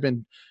 Cause I'd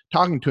been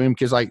talking to him.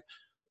 Cause like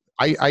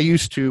I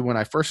used to, when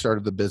I first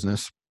started the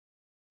business,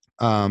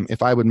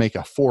 if I would make a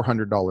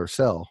 $400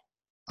 sale,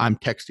 I'm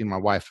texting my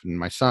wife and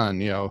my son,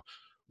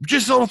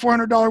 just sold a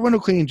 $400 window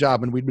cleaning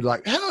job. And we'd be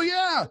like, hell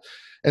yeah.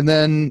 And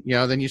then,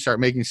 then you start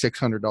making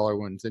 $600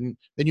 ones, and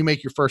then you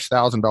make your first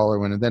 $1,000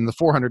 one, and then the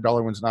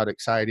 $400 one's not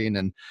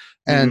exciting.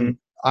 And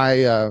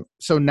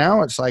so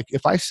now it's like,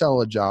 if I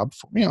sell a job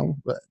for,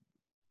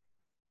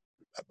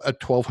 a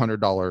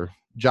 $1,200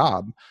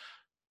 job,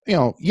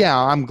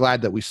 I'm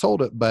glad that we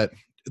sold it, but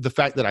the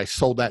fact that I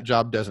sold that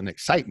job doesn't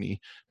excite me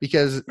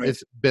because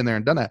it's been there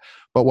and done that.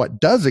 But what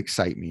does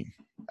excite me,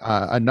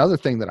 another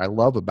thing that I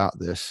love about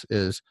this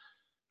is,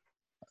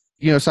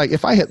 it's like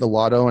if I hit the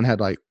lotto and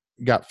had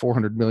got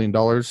 $400 million,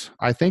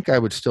 I think I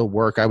would still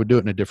work. I would do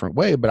it in a different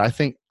way, but I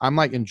think I'm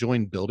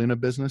enjoying building a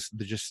business.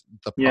 The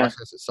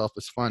process itself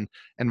is fun.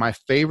 And my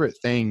favorite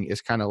thing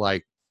is kind of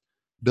like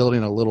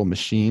building a little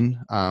machine.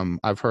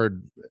 I've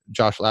heard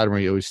Josh Latimer,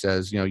 he always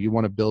says, you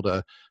want to build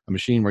a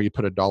machine where you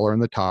put $1 in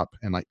the top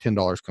and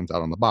 $10 comes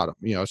out on the bottom,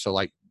 so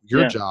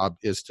your job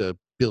is to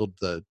build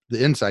the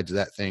insides of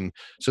that thing.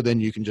 So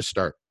then you can just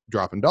start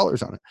dropping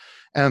dollars on it.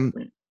 And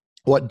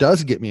what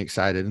does get me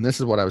excited, and this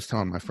is what I was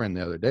telling my friend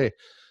the other day,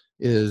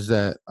 is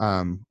that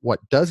what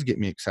does get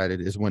me excited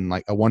is when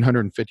a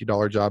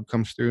 $150 job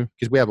comes through,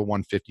 because we have a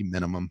 $150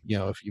 minimum,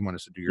 if you want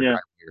us to do your driveway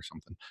or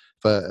something.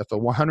 If a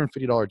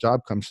 $150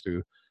 job comes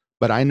through,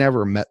 but I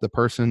never met the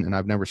person and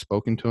I've never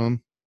spoken to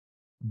him,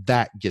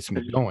 that gets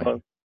me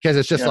going. Because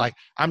it's just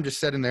I'm just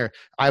sitting there.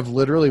 I've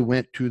literally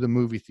went to the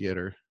movie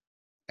theater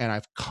and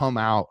I've come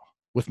out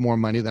with more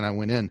money than I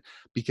went in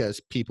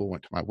because people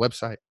went to my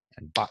website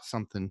and bought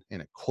something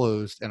and it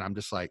closed. And I'm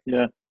just like,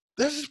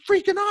 this is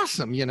freaking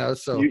awesome,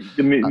 so you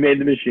made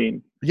the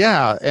machine.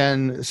 Yeah.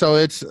 And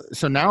so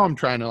now I'm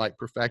trying to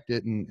perfect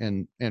it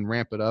and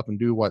ramp it up and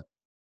do what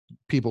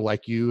people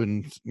like you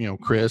and,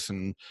 Chris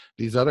and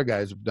these other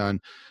guys have done.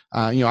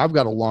 I've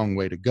got a long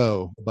way to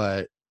go,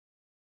 but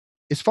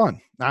it's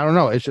fun. I don't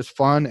know. It's just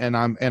fun. And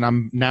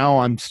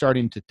I'm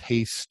starting to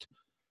taste,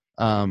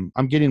 I'm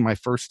getting my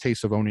first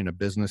taste of owning a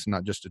business,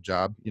 not just a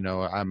job.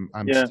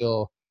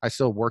 I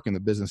still work in the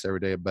business every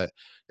day, but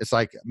it's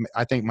I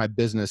think my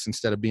business,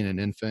 instead of being an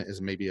infant,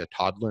 is maybe a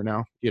toddler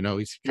now.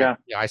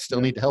 I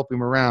still need to help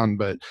him around,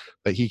 but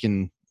he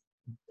can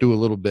do a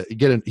little bit. He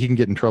can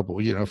get in trouble,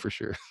 for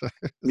sure.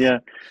 Yeah.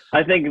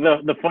 I think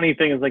the funny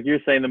thing is, like you're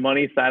saying, the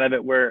money side of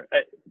it,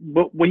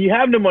 but when you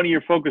have no money,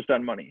 you're focused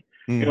on money.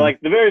 Mm-hmm.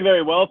 The very,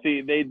 very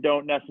wealthy, they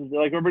don't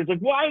necessarily, everybody's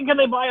like, why can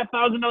they buy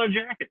 $1,000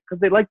 jacket? Because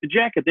they like the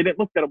jacket. They didn't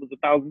look at it was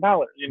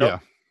 $1,000, Yeah.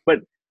 But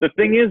the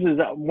thing is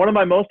that one of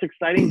my most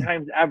exciting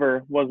times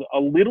ever was a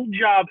little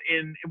job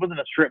it wasn't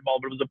a strip mall,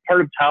 but it was a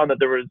part of town that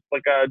there was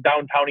a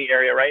downtowny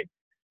area, right?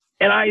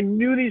 And I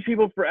knew these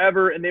people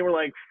forever, and they were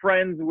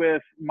friends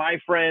with my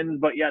friends,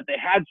 but yet they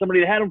had somebody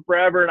that had them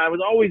forever. And I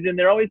was always in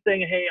there, always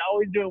saying, hey,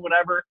 always doing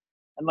whatever.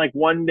 And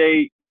one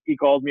day he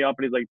calls me up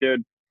and he's like,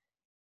 dude,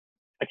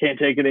 I can't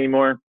take it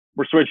anymore.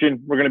 We're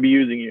switching. We're going to be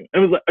using you.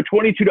 And it was a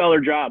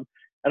 $22 job.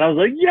 And I was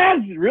like, yes,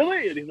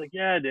 really? And he's like,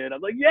 yeah, dude.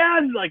 I'm like, yeah.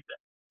 And he's like,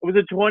 it was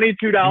a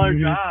 $22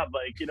 job.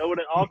 When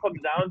it all comes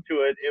down to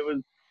it,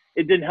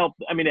 it didn't help.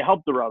 I mean, it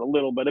helped the route a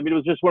little bit. I mean, it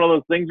was just one of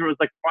those things where it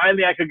was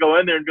finally I could go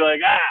in there and be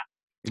like,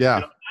 yeah,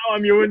 now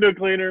I'm your window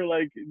cleaner.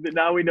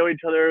 Now we know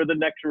each other. The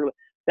next,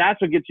 that's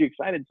what gets you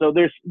excited. So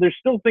there's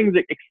still things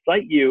that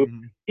excite you,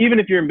 even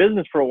if you're in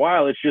business for a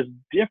while. It's just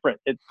different.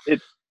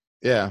 It's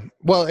yeah.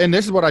 Well, and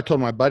this is what I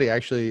told my buddy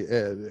actually,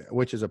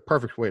 which is a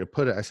perfect way to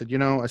put it. I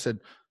said,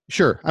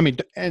 sure. I mean,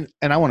 and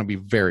I want to be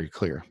very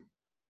clear.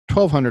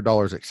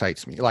 $1,200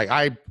 excites me.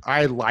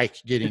 I like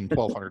getting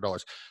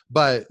 $1,200,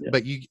 but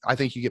I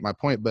think you get my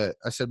point. But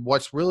I said,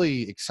 what's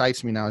really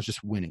excites me now is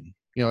just winning.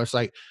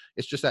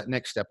 It's just that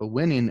next step of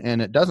winning,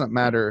 and it doesn't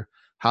matter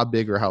how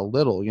big or how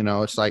little.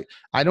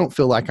 I don't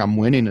feel like I'm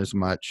winning as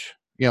much.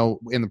 In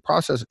the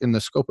process, in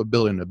the scope of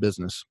building a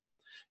business,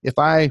 if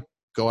I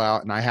go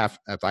out and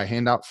if I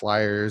hand out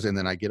flyers and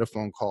then I get a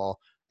phone call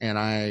and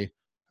I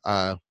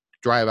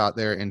drive out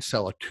there and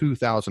sell a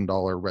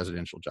 $2,000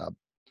 residential job,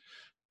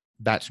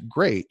 that's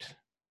great.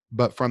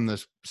 But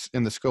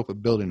in the scope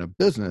of building a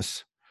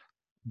business,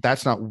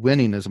 that's not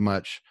winning as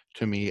much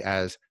to me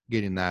as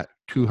getting that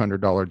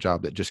 $200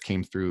 job that just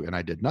came through and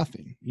I did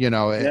nothing,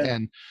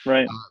 and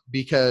right.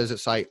 Because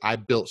it's I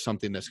built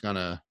something that's going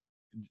to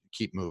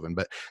keep moving.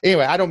 But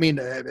anyway, I don't mean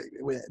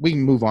we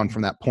can move on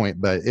from that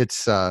point, but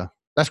it's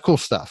that's cool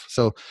stuff.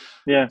 So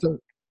yeah.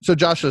 So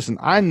Josh, listen,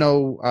 I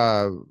know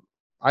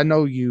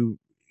you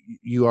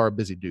you are a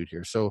busy dude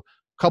here. So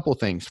a couple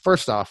things.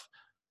 First off,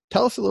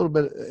 tell us a little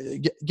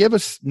bit, give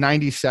us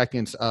 90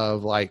 seconds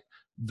of like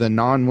the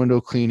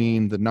non-window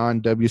cleaning, the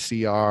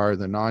non-WCR,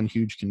 the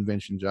non-huge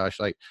convention, Josh.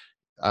 Like,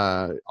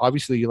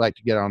 obviously you like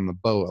to get on the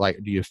boat. Like,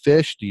 do you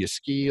fish? Do you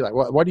ski? Like,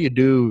 what do you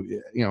do,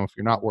 if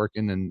you're not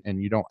working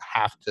and you don't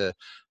have to,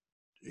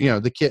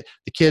 the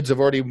kids have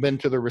already been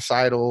to the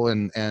recital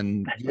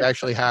and you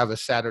actually have a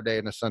Saturday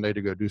and a Sunday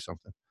to go do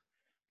something.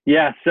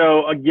 Yeah.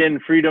 So again,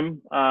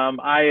 freedom.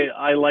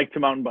 I like to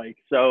mountain bike.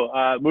 So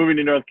moving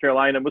to North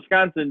Carolina,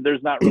 Wisconsin,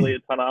 there's not really a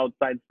ton of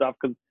outside stuff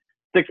because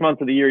 6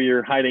 months of the year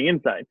you're hiding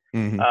inside.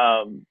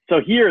 Mm-hmm. So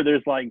here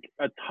there's like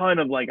a ton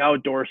of like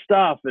outdoor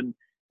stuff and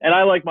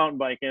I like mountain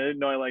biking. I didn't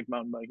know I liked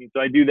mountain biking.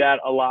 So I do that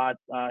a lot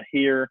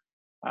here.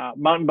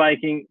 Mountain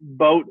biking,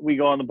 boat, we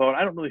go on the boat.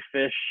 I don't really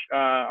fish.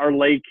 Our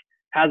lake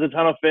has a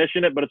ton of fish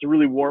in it, but it's a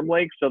really warm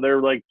lake. So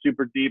they're like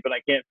super deep and I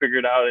can't figure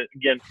it out.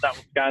 Again, it's not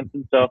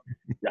Wisconsin. So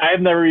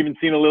I've never even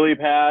seen a lily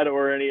pad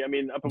or any, up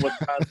in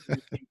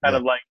Wisconsin, kind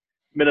of like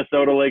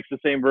Minnesota lakes, the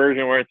same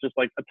version where it's just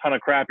like a ton of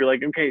crap. You're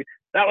like, okay,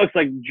 that looks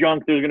like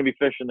junk. There's going to be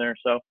fish in there.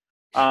 So,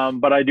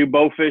 but I do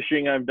bow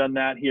fishing. I've done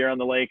that here on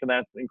the lake and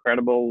that's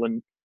incredible.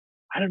 And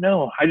I don't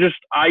know.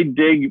 I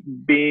dig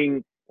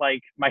being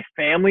like my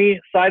family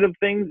side of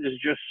things is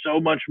just so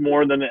much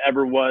more than it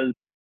ever was.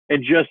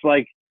 And just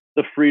like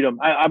the freedom.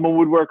 I'm a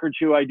woodworker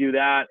too. I do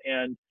that.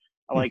 And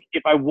like,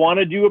 if I want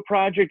to do a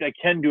project, I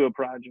can do a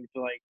project.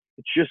 So like,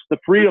 it's just the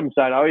freedom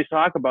side. I always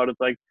talk about it. It's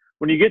like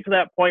when you get to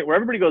that point where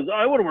everybody goes, oh,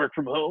 I want to work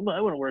from home.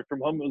 I want to work from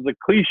home. It was a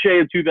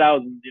cliche of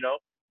 2000s,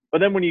 but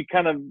then when you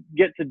kind of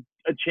get to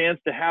a chance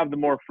to have the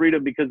more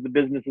freedom because the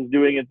business is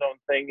doing its own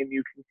thing and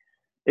you can,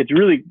 it's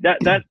really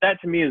that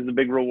to me is the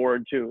big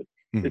reward too.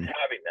 It's having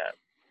that.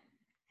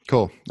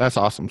 Cool. That's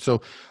awesome.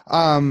 So,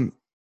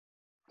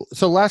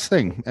 so last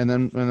thing, and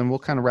then we'll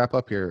kind of wrap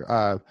up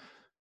here.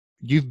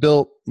 You've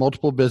built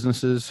multiple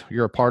businesses.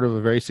 You're a part of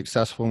a very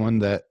successful one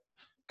that,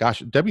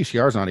 gosh,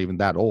 WCR is not even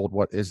that old.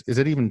 What is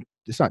it even?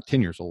 It's not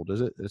 10 years old, is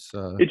it? It's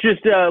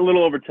just a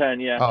little over 10.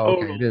 Yeah. Oh,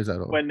 okay. It is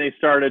that old. When they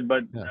started,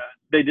 but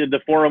they did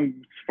the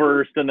forums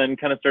first and then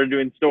kind of started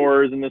doing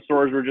stores and the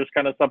stores were just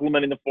kind of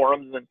supplementing the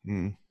forums.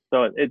 And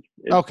so it's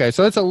okay.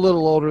 So it's a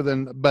little older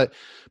than, but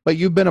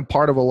you've been a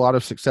part of a lot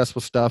of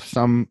successful stuff,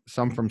 some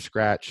from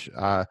scratch.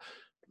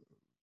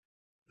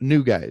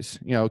 New guys,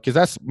 because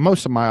that's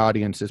most of my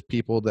audience is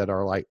people that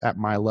are like at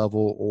my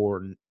level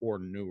or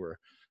newer.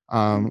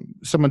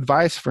 Some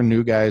advice for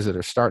new guys that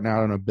are starting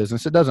out in a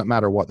business. It doesn't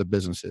matter what the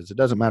business is. It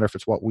doesn't matter if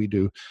it's what we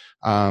do.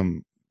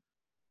 What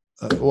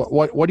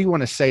do you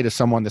want to say to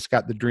someone that's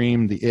got the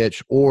dream, the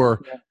itch,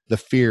 or the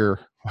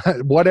fear,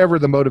 whatever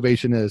the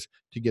motivation is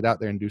to get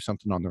out there and do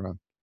something on their own?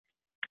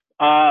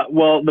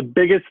 Well, the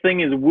biggest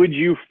thing is, would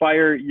you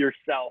fire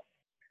yourself?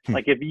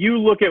 Like if you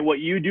look at what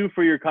you do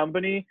for your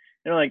company,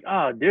 you're like,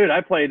 oh, dude, I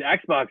played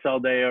Xbox all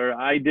day, or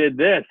I did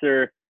this,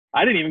 or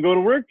I didn't even go to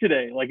work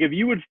today. Like if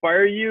you would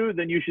fire you,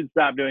 then you should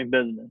stop doing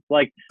business.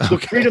 Like the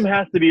freedom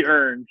has to be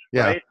earned,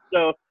 right?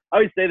 So I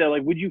always say that,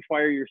 like, would you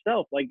fire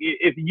yourself? Like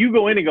if you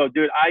go in and go,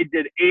 dude, I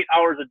did 8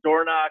 hours of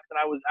door knocks and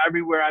I was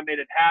everywhere, I made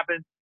it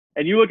happen.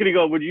 And you look at it and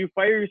go, would you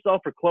fire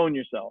yourself or clone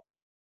yourself?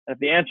 And if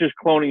the answer is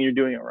cloning, you're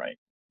doing it right.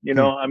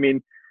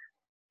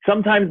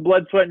 Sometimes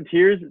blood, sweat, and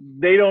tears,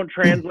 they don't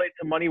translate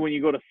to money when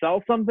you go to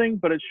sell something,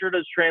 but it sure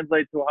does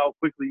translate to how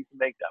quickly you can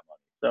make that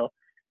money. So,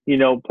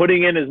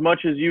 putting in as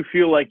much as you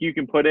feel like you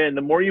can put in,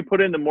 the more you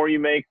put in, the more you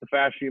make, the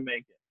faster you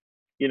make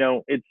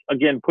it. It's,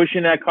 again,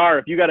 pushing that car.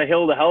 If you got a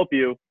hill to help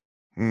you,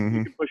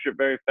 you can push it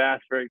very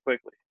fast, very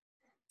quickly.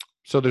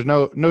 So there's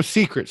no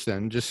secrets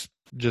then, just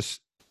it's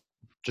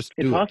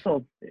do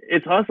hustle.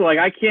 It's hustle. Like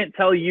I can't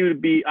tell you to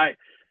be,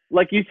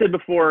 like you said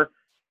before,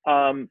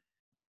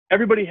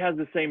 everybody has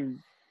the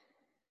same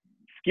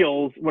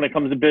skills when it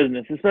comes to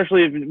business,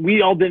 especially if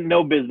we all didn't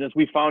know business.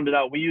 We found it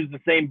out. We use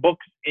the same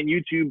books and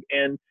YouTube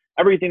and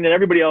everything that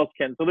everybody else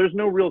can. So there's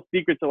no real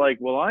secret to like,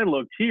 well, I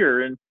looked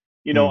here and,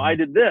 I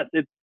did this.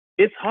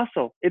 It's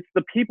hustle. It's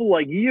the people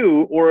like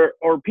you or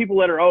people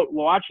that are out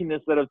watching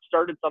this that have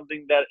started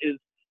something that is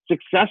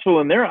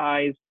successful in their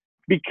eyes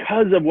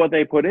because of what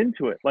they put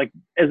into it. Like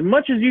as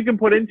much as you can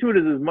put into it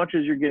is as much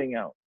as you're getting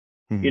out,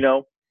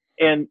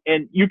 and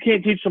you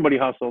can't teach somebody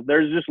hustle.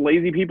 There's just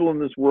lazy people in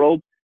this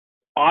world.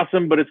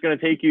 Awesome, but it's going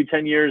to take you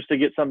 10 years to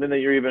get something that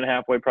you're even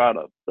halfway proud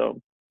of.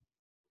 So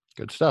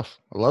good stuff.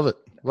 I love it.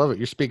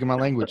 You're speaking my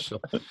language. So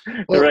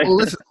right.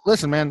 well,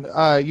 listen, man,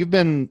 you've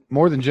been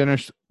more than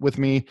generous with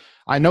me.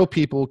 I know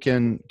people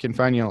can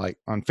find you like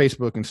on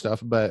Facebook and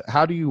stuff, but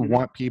how do you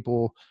want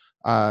people,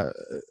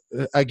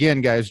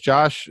 again, guys,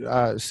 Josh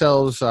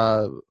sells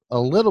a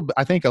little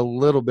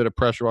bit of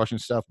pressure washing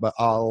stuff, but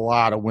a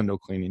lot of window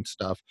cleaning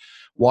stuff,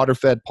 water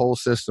fed pole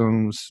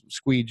systems,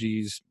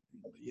 squeegees,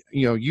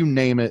 you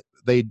name it,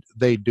 they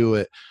do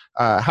it.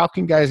 How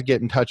can guys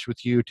get in touch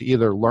with you to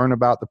either learn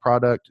about the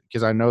product,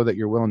 because I know that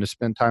you're willing to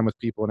spend time with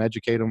people and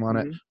educate them on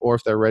it, or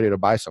if they're ready to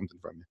buy something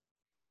from you?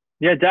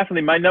 Yeah,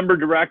 definitely. My number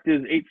direct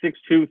is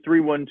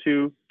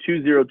 862-312-2026.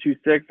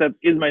 That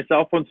is my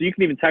cell phone, so you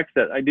can even text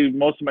it. I do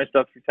most of my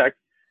stuff through text.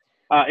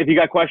 if you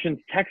got questions,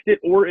 text it,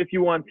 or if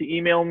you want to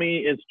email me,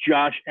 it's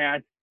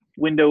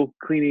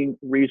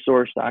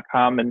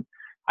josh@windowcleaningresource.com. And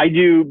I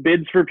do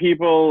bids for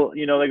people.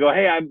 You know, they go,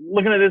 hey, I'm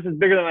looking at this, it's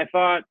bigger than I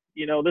thought.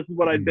 You know, this is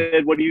what I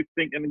bid. What do you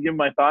think? And give them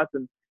my thoughts.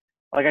 And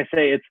like I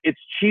say, it's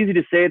cheesy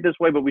to say it this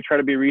way, but we try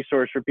to be a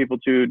resource for people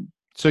to.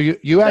 So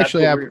you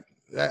actually have,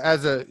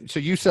 so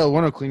you sell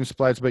window cleaning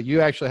supplies, but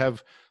you actually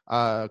have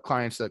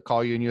clients that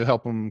call you and you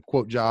help them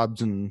quote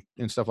jobs and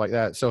stuff like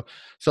that. So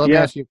let me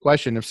ask you a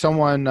question. If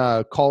someone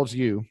calls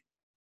you,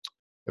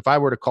 if I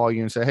were to call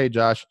you and say, hey,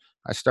 Josh,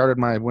 I started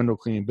my window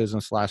cleaning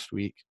business last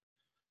week,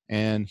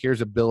 and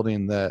here's a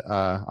building that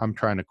I'm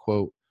trying to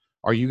quote.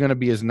 Are you going to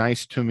be as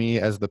nice to me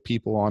as the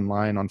people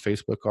online on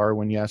Facebook are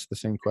when you ask the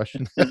same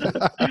question?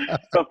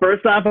 So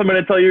first off, I'm going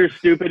to tell you you're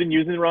stupid and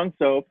using the wrong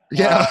soap.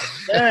 Yeah.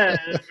 Then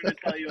I'm going to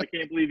tell you I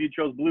can't believe you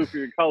chose blue for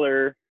your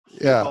color.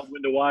 Yeah. It's called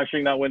window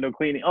washing, not window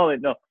cleaning. Oh,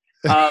 no.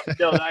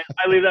 No, I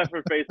leave that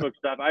for Facebook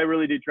stuff. I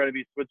really do try to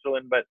be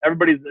Switzerland, but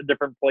everybody's in a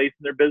different place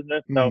in their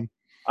business. So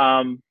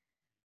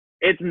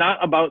it's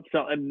not about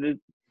selling.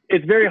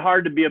 It's very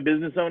hard to be a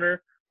business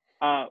owner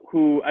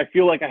who I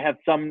feel like I have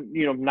some,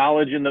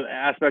 knowledge in the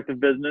aspect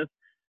of business,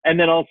 and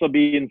then also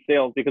be in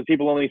sales, because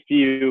people only see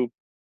you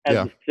as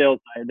the sales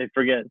side. They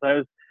forget. So I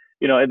was,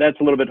 that's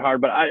a little bit hard,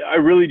 but I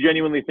really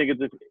genuinely think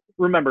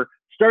remember,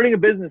 starting a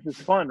business is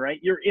fun, right?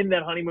 You're in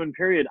that honeymoon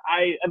period.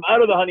 I am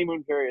out of the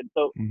honeymoon period.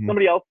 So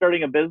somebody else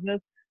starting a business,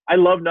 I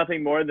love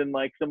nothing more than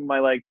I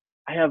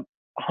have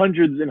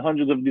hundreds and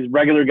hundreds of these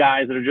regular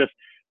guys that are just,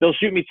 they'll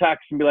shoot me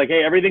texts and be like,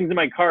 hey, everything's in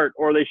my cart.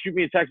 Or they shoot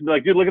me a text and be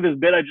like, dude, look at this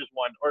bid I just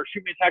won. Or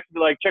shoot me a text and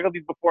be like, check out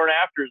these before and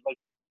afters. Like,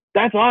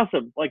 that's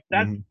awesome. Like,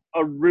 that's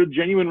a real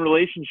genuine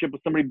relationship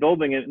with somebody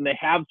building it, and they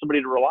have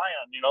somebody to rely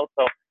on,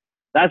 So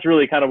that's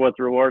really kind of what's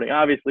rewarding.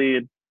 Obviously,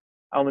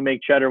 I only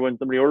make cheddar when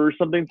somebody orders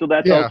something, so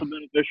that's also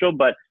beneficial.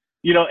 But,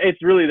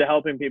 it's really the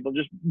helping people.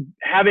 Just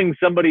having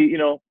somebody,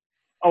 a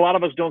lot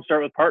of us don't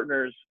start with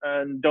partners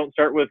and don't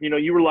start with,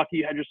 you were lucky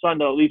you had your son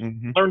to at least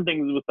learn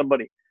things with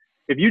somebody.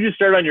 If you just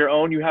start on your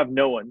own, you have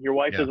no one. Your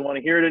wife doesn't want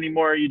to hear it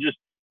anymore. You just,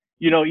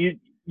 you're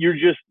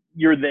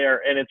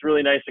there. And it's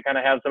really nice to kind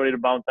of have somebody to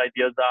bounce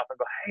ideas off and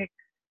go, hey,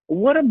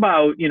 what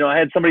about, I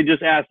had somebody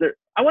just ask there,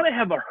 I want to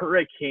have a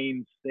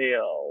hurricane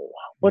sale.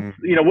 What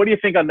do you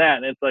think on that?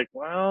 And it's like,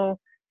 well,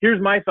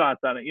 here's my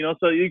thoughts on it.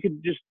 So you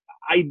could just,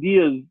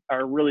 ideas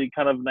are really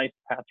kind of nice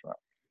to pass around.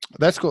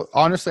 That's cool.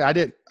 Honestly, I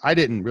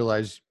didn't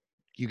realize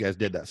you guys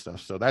did that stuff.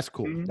 So that's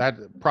cool. That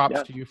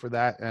props to you for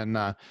that. And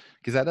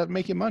because that doesn't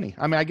make you money.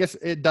 I mean, I guess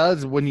it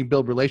does when you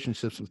build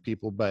relationships with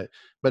people, but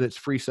it's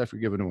free stuff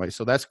you're giving away.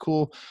 So that's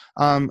cool.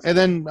 And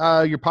then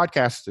your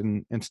podcast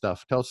and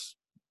stuff. Tell us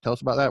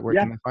about that. Where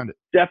can I find it?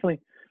 Definitely.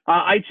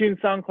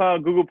 iTunes,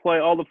 SoundCloud, Google Play,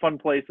 all the fun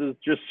places.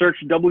 Just search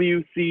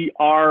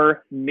WCR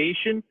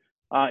Nation.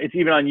 It's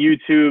even on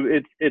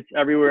YouTube. It's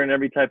everywhere in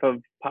every type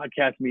of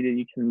podcast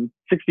media.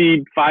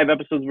 65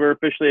 episodes. We're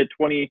officially at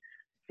 20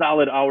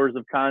 solid hours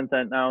of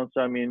content now. So,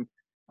 I mean,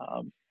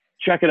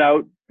 check it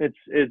out.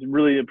 It's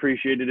really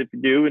appreciated if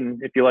you do.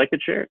 And if you like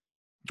it, share it.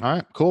 All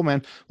right, cool,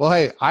 man. Well,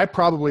 hey, I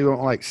probably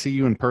won't see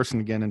you in person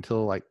again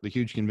until the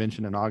huge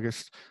convention in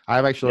August.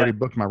 I've actually already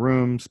booked my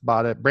rooms,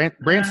 bought it.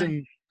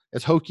 Branson,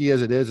 as hokey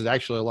as it is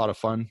actually a lot of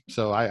fun.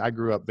 So I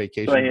grew up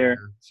vacationing here.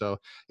 So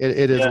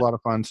it is a lot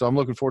of fun. So I'm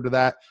looking forward to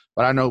that,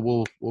 but I know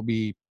we'll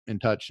be in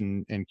touch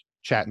and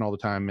chatting all the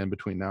time in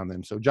between now and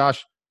then. So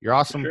Josh, you're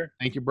awesome. Sure.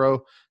 Thank you,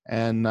 bro.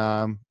 And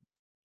I'm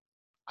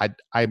kind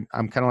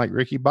of like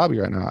Ricky Bobby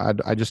right now.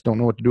 I just don't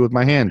know what to do with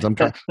my hands. I'm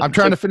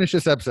trying to finish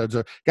this episode.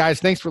 So guys,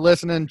 thanks for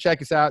listening.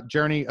 Check us out.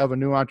 Journey of a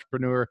New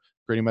Entrepreneur,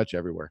 pretty much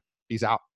everywhere. Peace out.